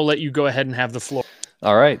guest, I will let you go ahead and have the floor.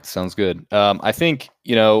 All right. Sounds good. I think,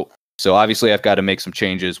 so obviously I've got to make some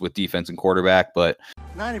changes with defense and quarterback, but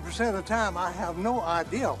 90% of the time, I have no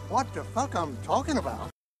idea what the fuck I'm talking about.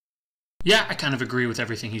 Yeah, I kind of agree with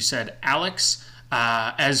everything you said, Alex.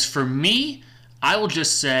 As for me, I will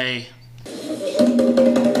just say... The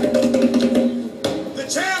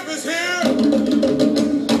champ is here!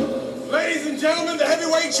 Ladies and gentlemen, the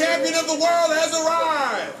heavyweight champion of the world has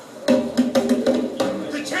arrived!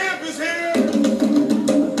 The champ is here!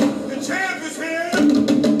 The champ is here!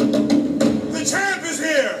 The champ is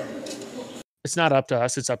here! It's not up to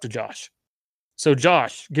us, it's up to Josh. So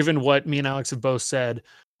Josh, given what me and Alex have both said,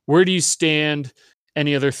 where do you stand?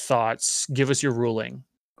 Any other thoughts? Give us your ruling.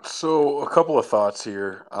 So a couple of thoughts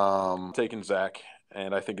here. Taking Zach,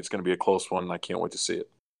 and I think it's going to be a close one. And I can't wait to see it.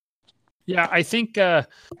 Yeah, I think in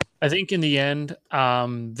the end,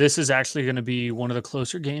 this is actually going to be one of the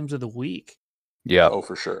closer games of the week. yeah, Oh,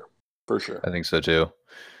 for sure, for sure. I think so too.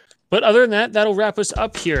 But other than that, that'll wrap us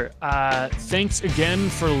up here. Thanks again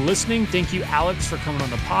for listening. Thank you, Alex, for coming on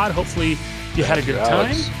the pod. Hopefully you had a good time.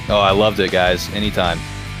 Alex. Oh, I loved it, guys. Anytime.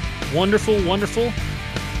 Wonderful, wonderful.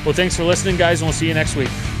 Well, thanks for listening, guys, and we'll see you next week.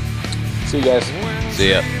 See you guys.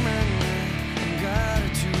 See ya.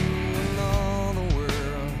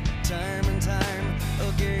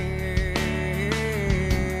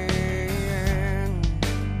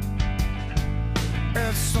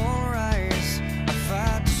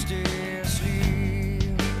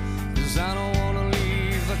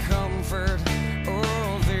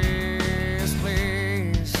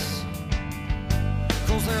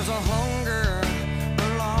 There's a hunger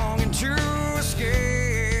longing to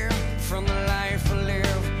escape from the life I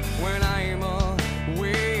live when I'm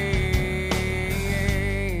away.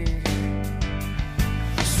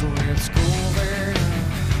 So let's go there.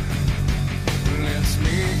 Let's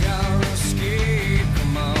make our escape.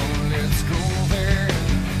 Come on, let's go there.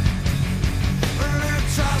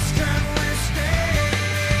 Let's ask, can we stay?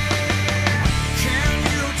 Can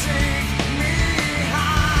you take me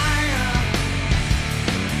higher?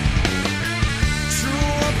 To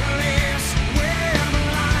a place where the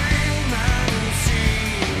blind man see.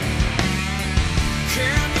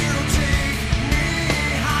 Can you take me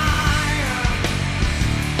higher?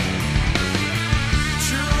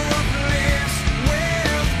 To a place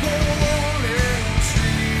with golden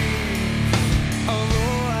trees.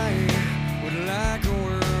 Although I would like a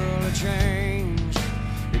world of change,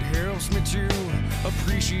 it helps me to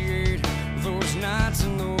appreciate those nights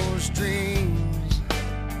and those dreams.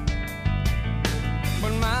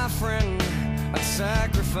 But my friend, I'd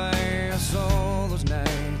sacrifice all those nights